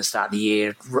just looking to start the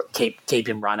year, keep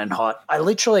him running hot. I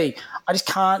just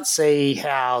can't see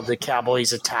how the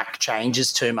Cowboys' attack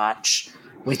changes too much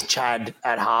with Chad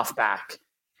at halfback,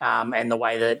 and the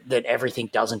way that everything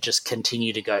doesn't just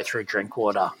continue to go through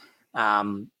Drinkwater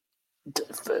for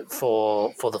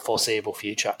the foreseeable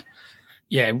future.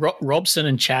 Yeah, Robson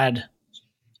and Chad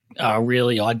are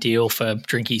really ideal for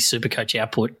Drinky's Supercoach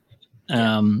output.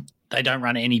 They don't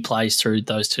run any plays through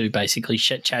those two, basically.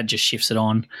 Chad just shifts it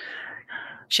on.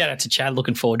 Shout out to Chad.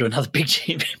 Looking forward to another big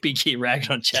year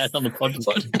ragging on Chad on the pod.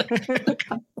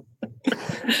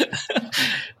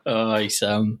 He's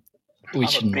I'm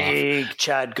a big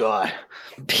Chad guy.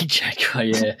 Big Chad guy,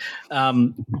 yeah.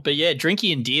 But yeah,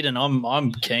 Drinky and Dearden,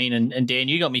 I'm keen. And Dan,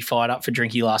 you got me fired up for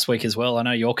Drinky last week as well. I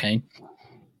know you're keen.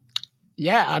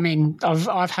 Yeah, I mean,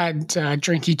 I've had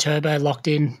Drinky Turbo locked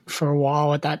in for a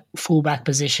while at that fullback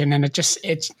position, and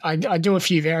I do a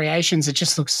few variations. It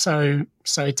just looks so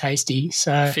tasty.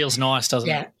 So it feels nice, doesn't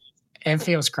it? Yeah, it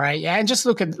feels great. Yeah, and just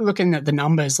looking at the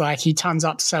numbers, like he tons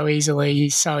up so easily.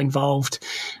 He's so involved.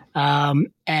 And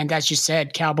as you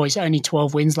said, Cowboys only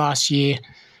 12 wins last year.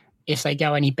 If they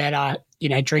go any better,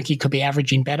 Drinky could be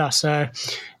averaging better. So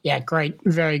yeah, great,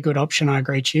 very good option. I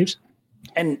agree, Tubes.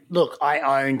 And look,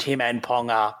 I owned him and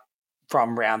Ponga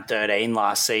from round 13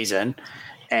 last season.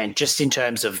 And just in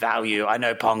terms of value, I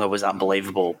know Ponga was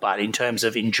unbelievable, but in terms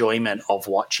of enjoyment of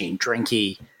watching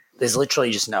Drinky, there's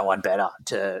literally just no one better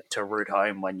to root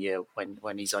home when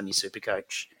he's on your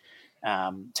Supercoach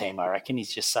team. I reckon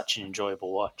he's just such an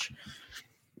enjoyable watch.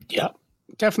 Yeah,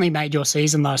 definitely made your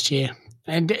season last year.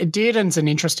 And Dearden's an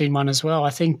interesting one as well. I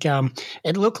think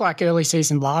it looked like early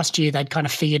season last year they'd kind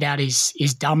of figured out his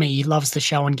dummy. He loves the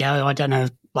show and go. I don't know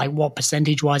what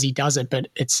percentage-wise he does it, but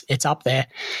it's up there.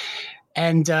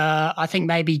 And I think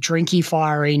maybe Drinky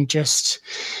firing just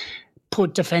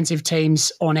put defensive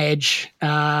teams on edge,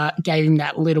 gave him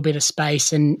that little bit of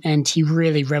space, and he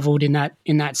really revelled in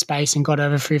that space and got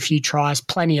over for a few tries,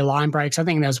 plenty of line breaks. I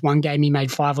think there was one game he made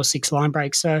 5 or 6 line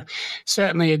breaks, so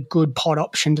certainly a good pod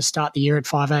option to start the year at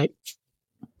 5'8".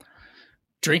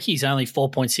 Drinky's only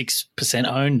 4.6%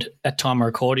 owned at time of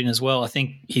recording as well. I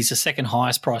think he's the second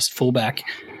highest priced fullback.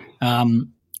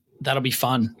 That'll be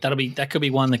fun. That could be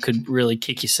one that could really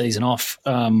kick your season off.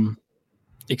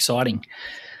 Exciting.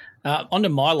 Onto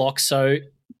my lock. So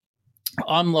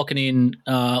I'm locking in.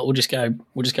 We'll just go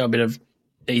a bit of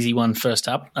easy one first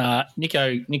up.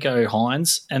 Nico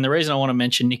Hines, and the reason I want to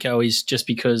mention Nico is just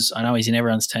because I know he's in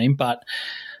everyone's team, but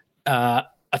I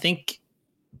think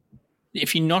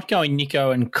if you're not going Nico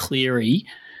and Cleary,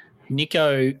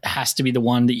 Nico has to be the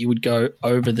one that you would go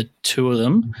over the two of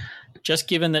them, just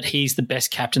given that he's the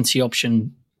best captaincy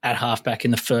option at halfback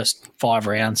in the first 5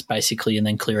 rounds, basically, and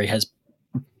then Cleary has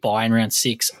buy in round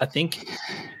 6. I think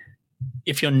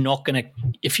if you're not going to,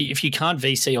 if you can't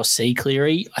VC or C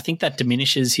Cleary, I think that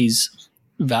diminishes his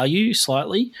value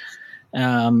slightly.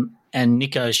 And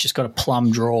Nico's just got a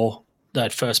plum draw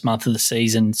that first month of the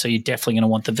season, so you're definitely going to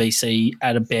want the VC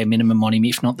at a bare minimum on him,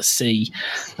 if not the C,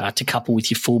 to couple with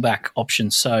your fullback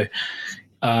options. So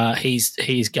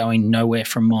he's going nowhere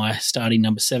from my starting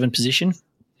number 7 position.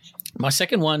 My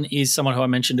second one is someone who I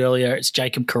mentioned earlier. It's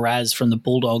Jacob Carraz from the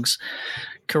Bulldogs.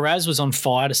 Carraz was on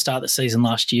fire to start the season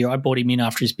last year. I bought him in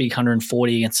after his big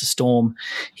 140 against the Storm.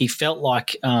 He felt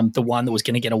like the one that was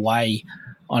going to get away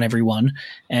on everyone.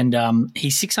 And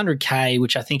he's 600K,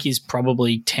 which I think is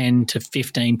probably 10 to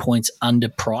 15 points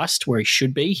underpriced where he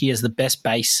should be. He has the best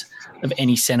base of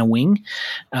any centre wing.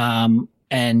 And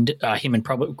him and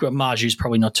probably Marju's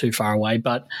probably not too far away,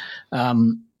 but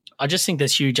I just think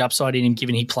there's huge upside in him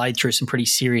given he played through some pretty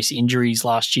serious injuries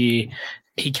last year.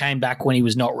 He came back when he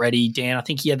was not ready. Dan, I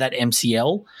think he had that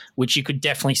MCL, which you could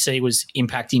definitely see was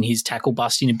impacting his tackle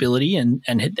busting ability and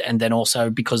then also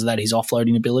because of that his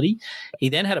offloading ability. He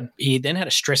then had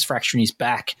a stress fracture in his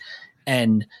back,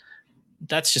 and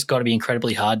that's just got to be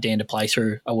incredibly hard, Dan, to play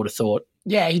through, I would have thought.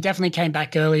 Yeah, he definitely came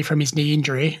back early from his knee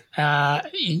injury.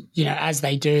 As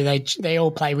they do, they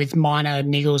all play with minor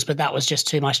niggles, but that was just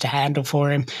too much to handle for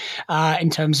him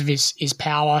in terms of his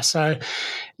power. So,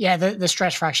 yeah, the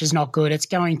stress fracture is not good. It's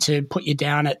going to put you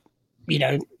down at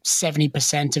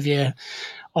 70%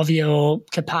 of your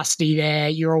capacity there.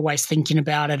 You're always thinking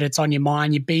about it. It's on your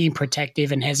mind. You're being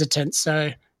protective and hesitant.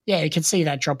 So, yeah, you can see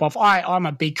that drop off. I'm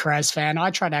a big Carraz fan. I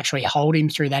tried to actually hold him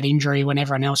through that injury when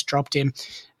everyone else dropped him.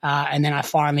 And then I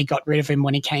finally got rid of him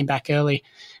when he came back early.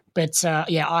 But,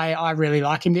 I really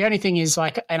like him. The only thing is,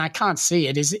 and I can't see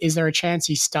it, is there a chance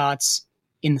he starts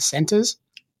in the centres?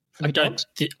 I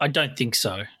don't think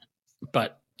so.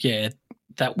 But, yeah.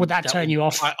 Would that turn you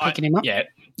off picking him up? Yeah,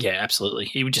 absolutely.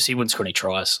 He wouldn't score any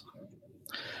tries.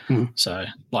 So,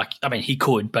 he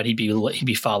could, but he'd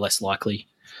be far less likely.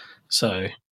 So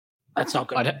that's not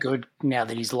going to be good now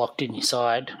that he's locked in your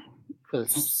side.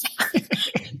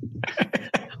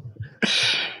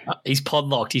 He's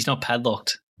podlocked. He's not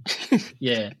padlocked.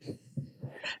 Yeah.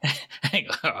 Hang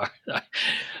on.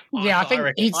 Yeah, I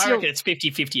reckon it's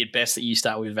 50-50 at best that you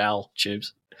start with Val,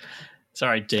 Tubes.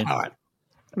 Sorry, Dan. All right,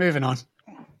 moving on.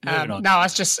 Moving on. No,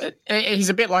 it's just he's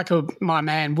a bit like my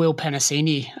man Will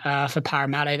Penasini for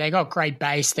Parramatta. They got great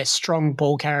base. They're strong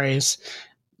ball carriers,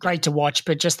 great to watch,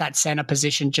 but just that centre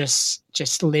position just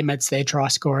limits their try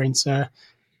scoring. So,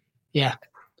 yeah,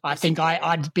 I think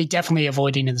I'd be definitely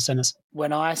avoiding in the centres.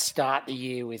 When I start the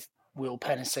year with Will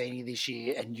Penasini this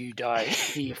year and you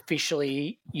don't, you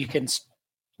can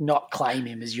not claim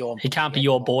him as your. He can't be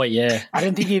your boy, yeah. I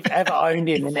don't think you've ever owned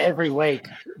him, and every week,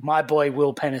 my boy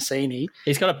Will Penasini.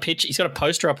 He's got a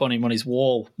poster up on him on his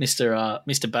wall,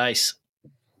 Mr. Bass.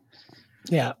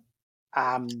 Yeah.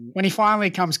 When he finally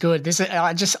comes good,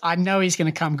 I know he's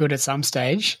going to come good at some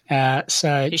stage.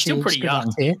 So he's still pretty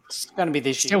young. It's going to be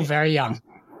this year. Still very young.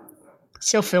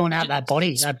 Still filling out that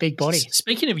body, that big body.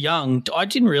 Speaking of young, I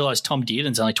didn't realise Tom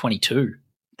Dearden's only 22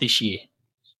 this year.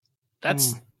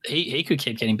 That's he could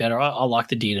keep getting better. I like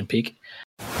the Dearden pick.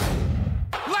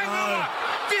 Langmiller,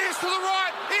 fierce to the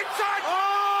right, inside.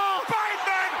 Oh,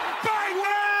 Bateman,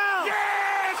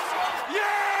 yes,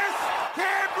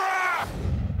 Canberra.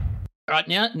 All right,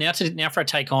 now for our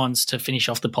take-ons to finish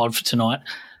off the pod for tonight.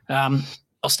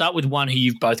 I'll start with one who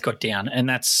you've both got down, and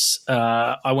that's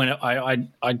I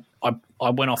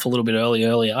went off a little bit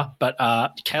earlier, but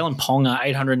Kalen Ponga,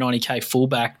 890k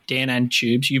fullback, Dan and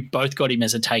Tubes, you've both got him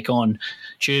as a take-on.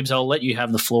 Tubes, I'll let you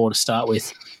have the floor to start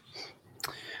with.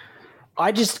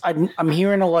 I'm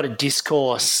hearing a lot of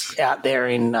discourse out there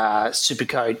in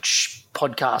Supercoach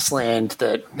podcast land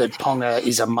that Ponga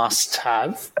is a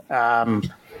must-have.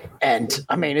 And,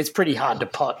 I mean, it's pretty hard to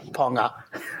pot Ponga.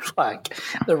 Like,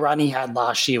 the run he had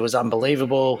last year was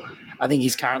unbelievable. I think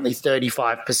he's currently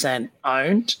 35%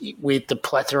 owned with the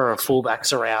plethora of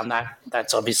fullbacks around.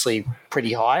 That's obviously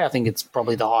pretty high. I think it's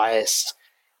probably the highest,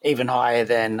 even higher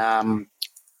than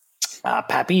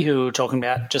Pappy, who we were talking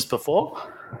about just before.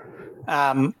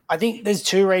 I think there's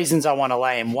two reasons I want to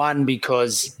lay him. One,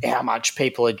 because how much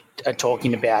people are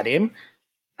talking about him.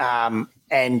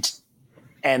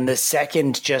 And the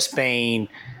second just being,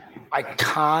 I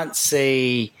can't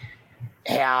see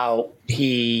how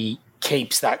he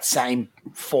keeps that same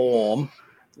form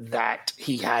that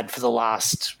he had for the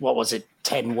last,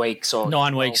 10 weeks or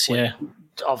 9 weeks,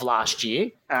 of last year.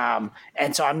 And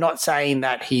so I'm not saying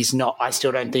that he's not, I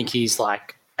still don't think he's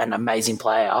like an amazing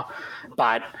player,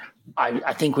 but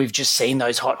I think we've just seen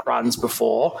those hot runs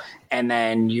before, and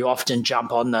then you often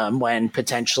jump on them when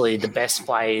potentially the best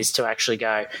play is to actually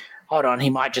go, hold on, he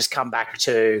might just come back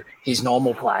to his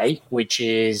normal play, which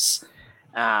is,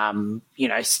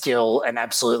 still an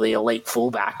absolutely elite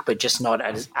fullback, but just not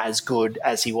as good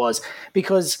as he was.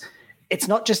 Because it's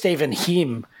not just even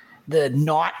him. The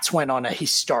Knights went on a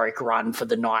historic run for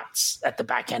the Knights at the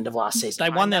back end of last season. They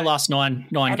won their last nine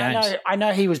games. I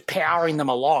know he was powering them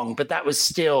along, but that was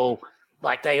still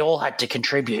like they all had to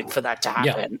contribute for that to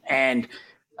happen. Yep. And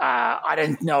I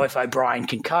don't know if O'Brien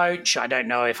can coach. I don't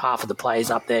know if half of the players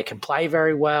up there can play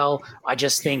very well. I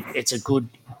just think it's a good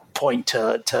point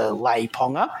to lay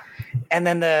Ponga. And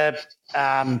then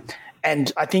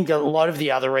and I think a lot of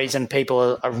the other reason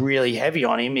people are really heavy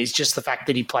on him is just the fact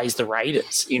that he plays the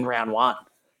Raiders in round one.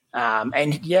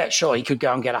 And yeah, sure, he could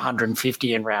go and get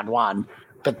 150 in round one,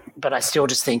 but I still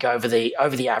just think over the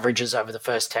averages over the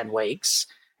first 10 weeks,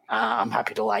 I'm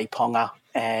happy to lay Ponga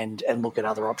and look at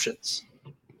other options.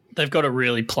 They've got a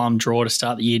really plum draw to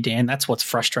start the year, Dan. That's what's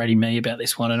frustrating me about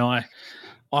this one. And I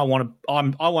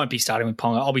won't be starting with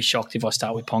Ponga. I'll be shocked if I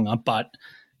start with Ponga, but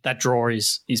that draw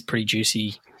is pretty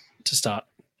juicy to start.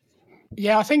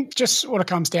 Yeah, I think just what it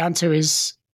comes down to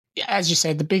is, as you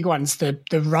said, the big ones, the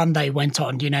run they went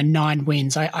on, 9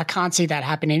 wins. I can't see that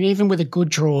happening. Even with a good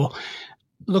draw,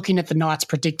 looking at the Knights'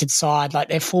 predicted side, like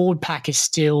their forward pack is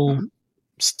still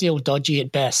dodgy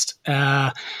at best.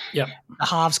 The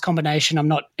halves combination, I'm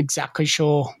not exactly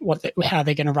sure how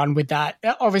they're going to run with that.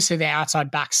 Obviously, the outside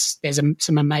backs, there's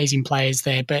some amazing players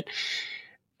there, but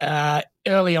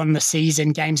early on in the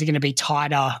season, games are going to be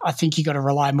tighter. I think you got to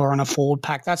rely more on a forward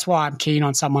pack. That's why I'm keen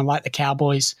on someone like the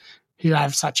Cowboys, who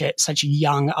have such a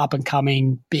young, up and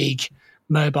coming, big,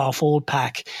 mobile forward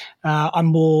pack. I'm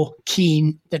more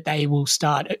keen that they will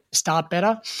start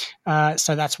better.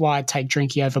 So that's why I take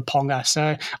Drinky over Ponga.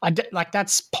 So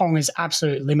that's Ponga's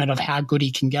absolute limit of how good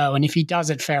he can go. And if he does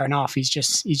it, fair enough. He's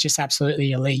just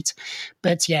absolutely elite.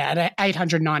 But yeah, at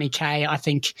 890k, I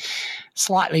think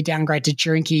slightly downgrade to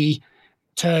Drinky,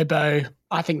 Turbo.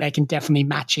 I think they can definitely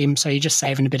match him. So you're just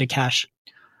saving a bit of cash.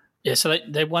 Yeah, so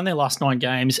they won their last 9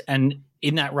 games, and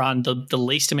in that run, the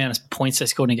least amount of points they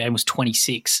scored in a game was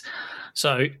 26.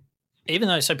 So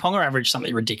Ponga averaged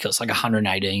something ridiculous, like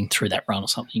 118 through that run or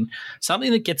something.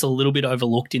 Something that gets a little bit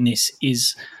overlooked in this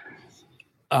is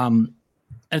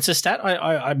And it's a stat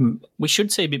we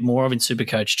should see a bit more of in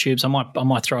Supercoach. Tubes, I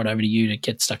might throw it over to you to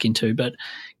get stuck into. But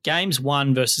games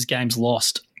won versus games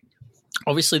lost.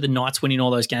 Obviously, the Knights winning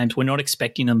all those games, we're not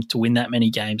expecting them to win that many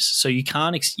games. So you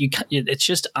can't. It's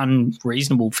just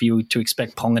unreasonable for you to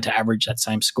expect Ponga to average that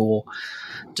same score,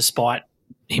 despite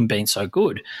him being so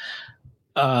good.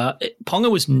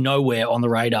 Ponga was nowhere on the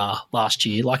radar last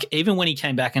year. Like, even when he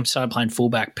came back and started playing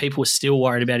fullback, people were still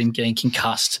worried about him getting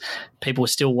concussed. People were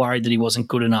still worried that he wasn't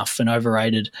good enough and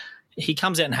overrated. He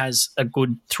comes out and has a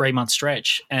good 3-month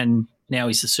stretch, and now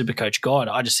he's the Supercoach god.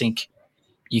 I just think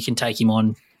you can take him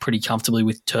on pretty comfortably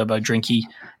with Turbo Drinky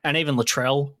and even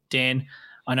Latrell. Dan,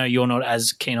 I know you're not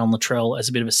as keen on Latrell as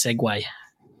a bit of a segue.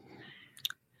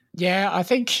 Yeah, I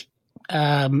think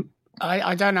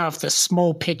I don't know if the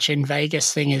small pitch in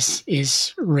Vegas thing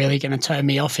is really going to turn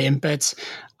me off him, but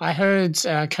I heard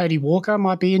Cody Walker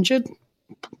might be injured.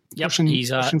 Yep, he's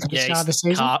for the start of the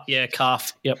season.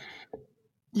 Calf. Yep.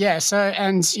 Yeah, so,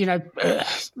 and,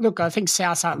 look, I think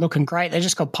South aren't looking great. They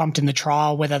just got pumped in the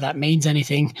trial, whether that means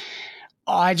anything.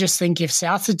 I just think if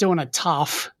South are doing it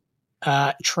tough,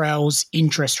 Trell's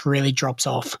interest really drops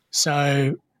off.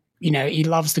 So, he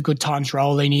loves the good times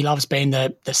rolling. He loves being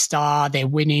the star. They're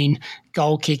winning,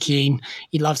 goal kicking.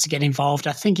 He loves to get involved.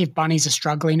 I think if Bunnies are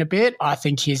struggling a bit, I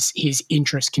think his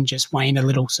interest can just wane a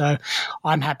little. So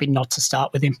I'm happy not to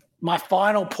start with him. My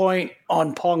final point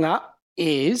on Ponga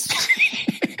is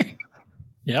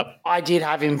yep, I did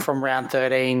have him from round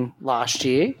 13 last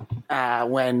year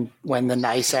when the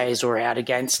naysayers were out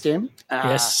against him.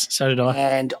 Yes, so did I.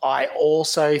 And I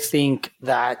also think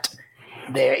that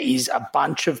there is a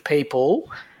bunch of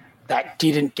people that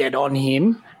didn't get on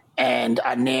him and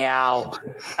are now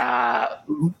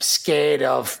scared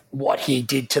of what he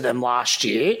did to them last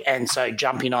year. And so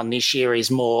jumping on this year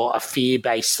is more a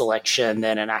fear-based selection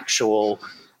than an actual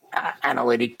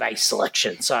analytic-based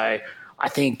selection. So I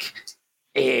think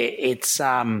it's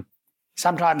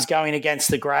sometimes going against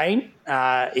the grain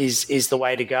is the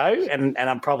way to go. And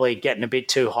I'm probably getting a bit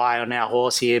too high on our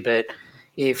horse here, but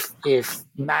if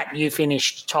Matt, you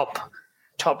finished top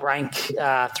rank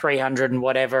 300 and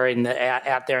whatever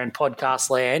out there in podcast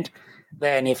land,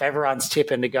 then if everyone's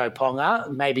tipping to go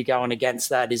Ponga, maybe going against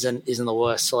that isn't the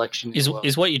worst selection. Is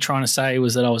what you're trying to say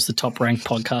was that I was the top ranked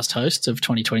podcast host of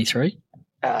 2023?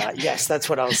 Yes, that's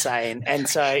what I was saying. And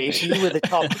so if you were the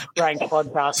top ranked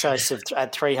podcast host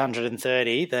at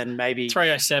 330, then maybe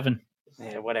 307.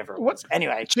 Yeah, whatever it was.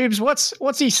 Anyway, Tubes, what's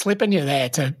he slipping you there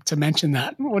to mention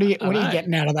that? What are you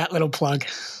getting out of that little plug?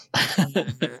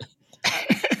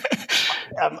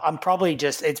 I'm probably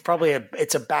just it's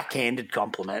a backhanded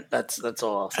compliment. That's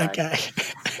all I'll say. Okay.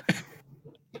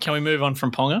 Can we move on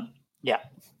from Ponga? Yeah.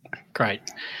 Great.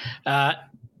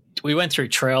 We went through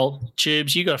Trell.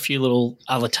 Tubes, you got a few little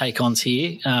other take-ons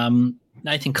here.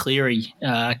 Nathan Cleary,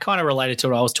 kind of related to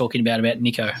what I was talking about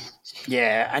Nico.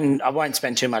 Yeah, and I won't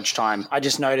spend too much time. I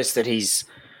just noticed that he's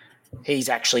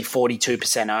actually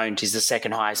 42% owned. He's the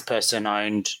second highest person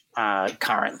owned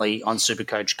currently on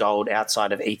Supercoach Gold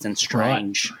outside of Ethan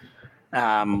Strange,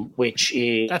 which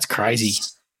is... That's crazy.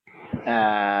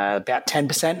 About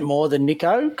 10% more than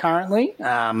Nico currently.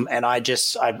 And I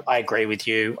agree with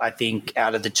you. I think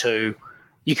out of the two,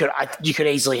 you could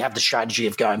easily have the strategy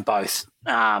of going both.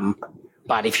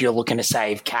 But if you're looking to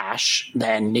save cash,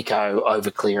 then Nico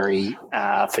over Cleary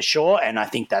for sure. And I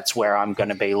think that's where I'm going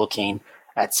to be looking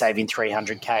at saving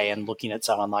 $300K and looking at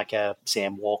someone like a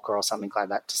Sam Walker or something like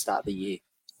that to start the year.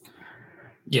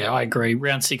 Yeah, I agree.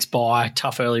 Round 6 bye,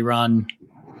 tough early run.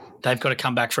 They've got to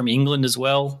come back from England as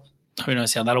well. Who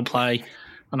knows how that'll play.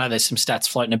 I know there's some stats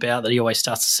floating about that he always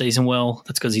starts the season well.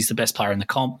 That's because he's the best player in the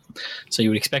comp. So you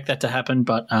would expect that to happen.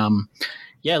 But,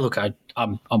 yeah, look,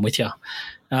 I'm with you.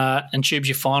 And Tubes,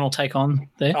 your final take on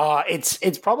there?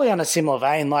 It's probably on a similar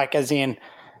vein. Like, as in,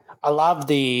 I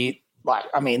love it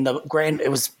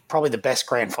was probably the best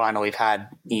grand final we've had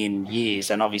in years.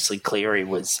 And obviously Cleary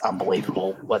was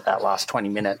unbelievable with that last 20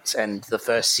 minutes. And the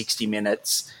first 60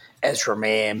 minutes, Ezra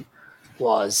Mam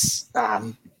was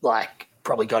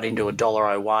probably got into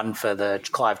 $1.01 for the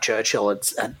Clive Churchill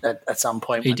at some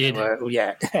point. He did.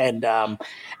 And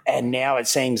now it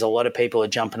seems a lot of people are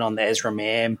jumping on the Ezra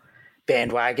Mam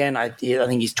bandwagon. I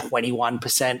think he's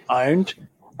 21% owned.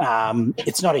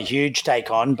 It's not a huge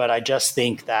take on, but I just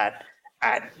think that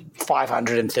at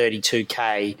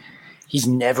 $532K, he's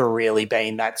never really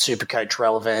been that Supercoach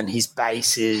relevant. His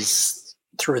base is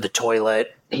through the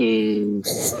toilet. He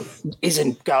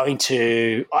isn't going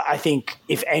to – I think,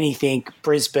 if anything,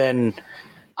 Brisbane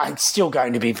still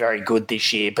going to be very good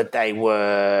this year, but they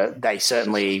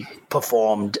certainly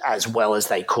performed as well as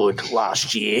they could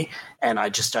last year, and I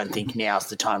just don't think now's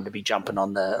the time to be jumping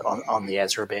on the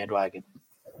Ezra bandwagon.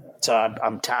 So I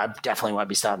definitely won't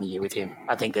be starting the year with him.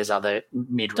 I think there's other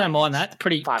mid. Don't mind that.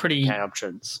 Pretty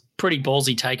options. Pretty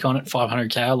ballsy take on it.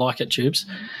 500k. I like it, Tubes.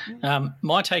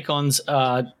 My take ons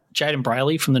are Jaden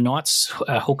Brayley from the Knights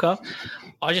hooker.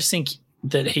 I just think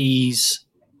that he's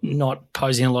not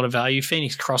posing a lot of value.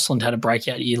 Phoenix Crossland had a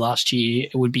breakout year last year.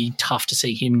 It would be tough to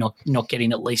see him not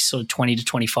getting at least sort of 20 to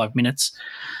 25 minutes.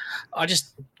 I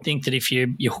just think that if your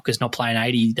hooker's not playing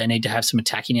 80, they need to have some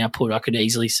attacking output. I could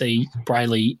easily see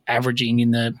Brayley averaging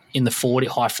in the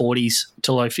high 40s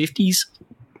to low 50s,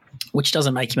 which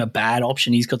doesn't make him a bad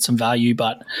option. He's got some value,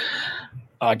 but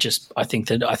I think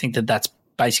that that's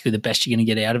basically the best you're going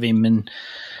to get out of him. And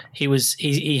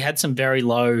he had some very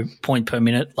low point per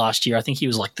minute last year. I think he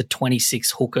was like the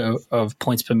 26th hooker of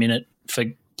points per minute for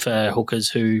hookers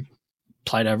who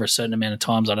played over a certain amount of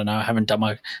times. I don't know. I haven't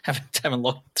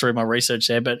looked through my research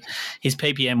there, but his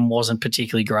PPM wasn't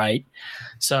particularly great.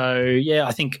 So yeah,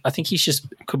 I think he's just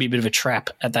could be a bit of a trap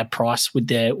at that price with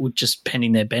just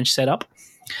pending their bench setup.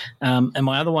 And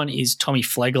my other one is Tommy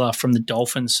Flegler from the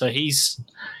Dolphins. So he's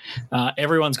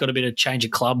everyone's got a bit of change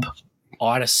of club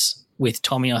itis with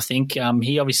Tommy. I think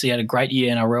he obviously had a great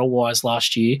year NRL wise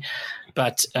last year,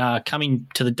 but coming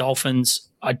to the Dolphins,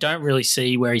 I don't really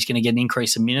see where he's going to get an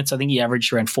increase in minutes. I think he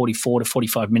averaged around 44 to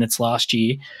 45 minutes last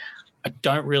year. I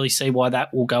don't really see why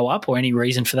that will go up or any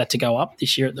reason for that to go up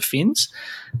this year at the Finns.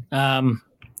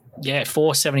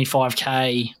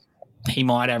 475k, he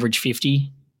might average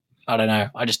 50. I don't know.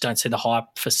 I just don't see the hype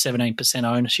for 17%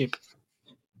 ownership.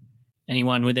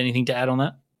 Anyone with anything to add on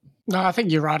that? No, I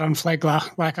think you're right on Flegler.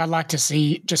 Like, I'd like to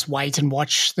just wait and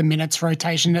watch the minutes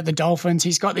rotation at the Dolphins.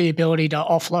 He's got the ability to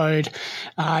offload.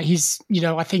 I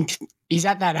think he's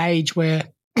at that age where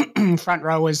front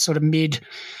rowers sort of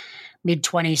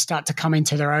mid-20s start to come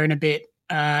into their own a bit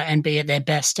and be at their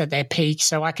best at their peak.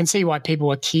 So I can see why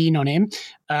people are keen on him.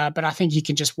 But I think you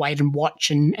can just wait and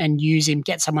watch and use him,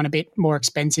 get someone a bit more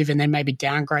expensive and then maybe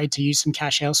downgrade to use some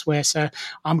cash elsewhere. So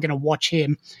I'm going to watch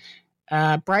him.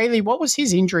 Brayley, what was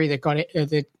his injury that got it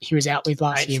that he was out with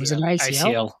last year? Was it an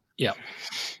ACL? Yeah.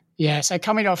 Yeah, so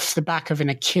coming off the back of an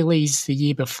Achilles the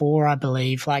year before, I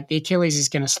believe, like the Achilles is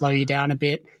going to slow you down a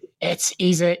bit.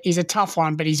 He's a tough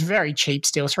one, but he's very cheap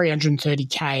still,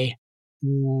 330k.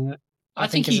 I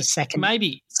think he's a second.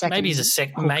 Maybe he's a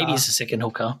second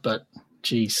hooker, but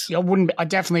geez, I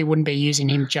definitely wouldn't be using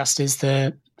him just as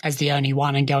the only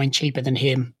one and going cheaper than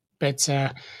him. But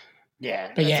not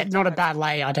a bad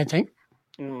lay, I don't think.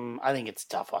 I think it's a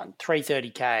tough one.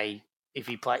 330k if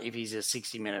he's a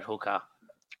 60-minute hooker.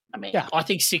 I mean, yeah, I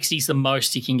think 60 is the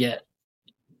most he can get.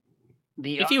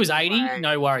 If he was 80,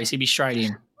 no worries, he'd be straight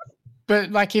in.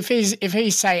 But like if he's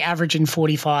say averaging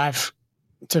 45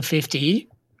 to 50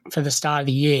 for the start of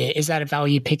the year, is that a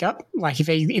value pickup? Like if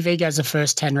he goes the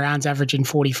first 10 rounds averaging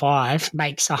 45,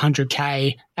 makes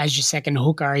 100k as your second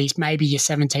hooker, he's maybe your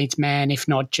 17th man, if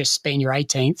not just being your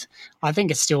 18th. I think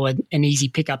it's still an easy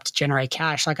pickup to generate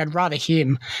cash. Like I'd rather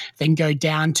him than go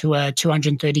down to a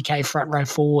 230k front row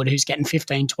forward who's getting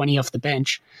 15, 20 off the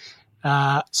bench.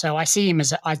 So I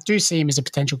do see him as a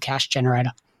potential cash generator.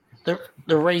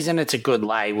 The reason it's a good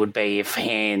lay would be if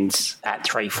Hands at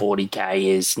 340k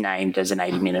is named as an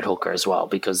 80-minute hooker as well,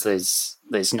 because there's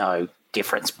no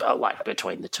difference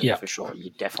between the two for sure.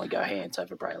 You'd definitely go Hands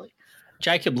over Brayley.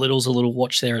 Jacob Little's a little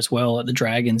watch there as well at the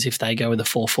Dragons if they go with a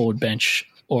 4-forward bench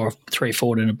or a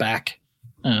 3-forward and a back.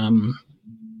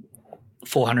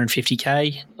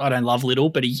 450k. I don't love Little,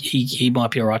 but he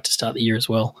might be all right to start the year as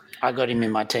well. I got him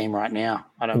in my team right now.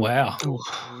 Wow.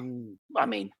 I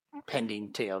mean,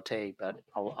 pending TLT, but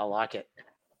I like it.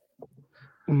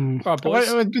 Right,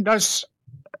 boys.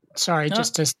 Just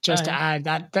to add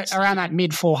that around that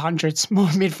mid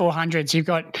 400s, you've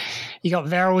got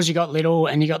Verrills, you got Little,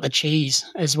 and you got the Cheese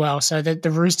as well. So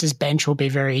the Roosters bench will be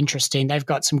very interesting. They've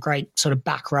got some great sort of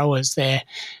back rowers there.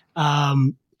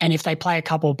 And if they play a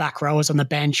couple of back rowers on the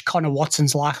bench, Connor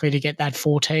Watson's likely to get that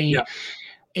 14. Yeah.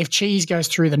 If Cheese goes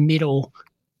through the middle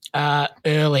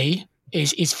early,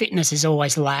 his fitness is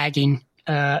always lagging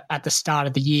at the start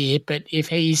of the year. But if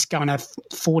he's going to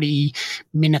 40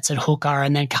 minutes at hooker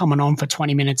and then coming on for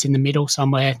 20 minutes in the middle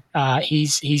somewhere,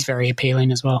 he's very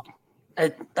appealing as well.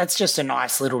 That's just a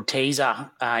nice little teaser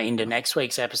into next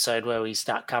week's episode where we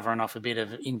start covering off a bit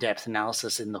of in-depth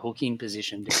analysis in the hooking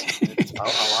position.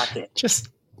 I like it. Just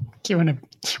giving a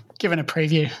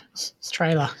preview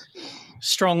trailer.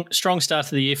 Strong start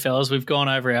to the year, fellas. We've gone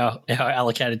over our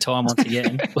allocated time once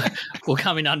again. We'll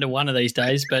come in under one of these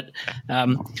days. But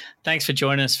thanks for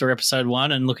joining us for episode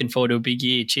 1 and looking forward to a big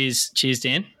year. Cheers,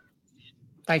 Dan.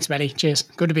 Thanks, Matty. Cheers.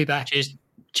 Good to be back.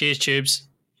 Cheers, Tubes.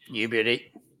 You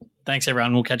beauty. Thanks,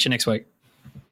 everyone. We'll catch you next week.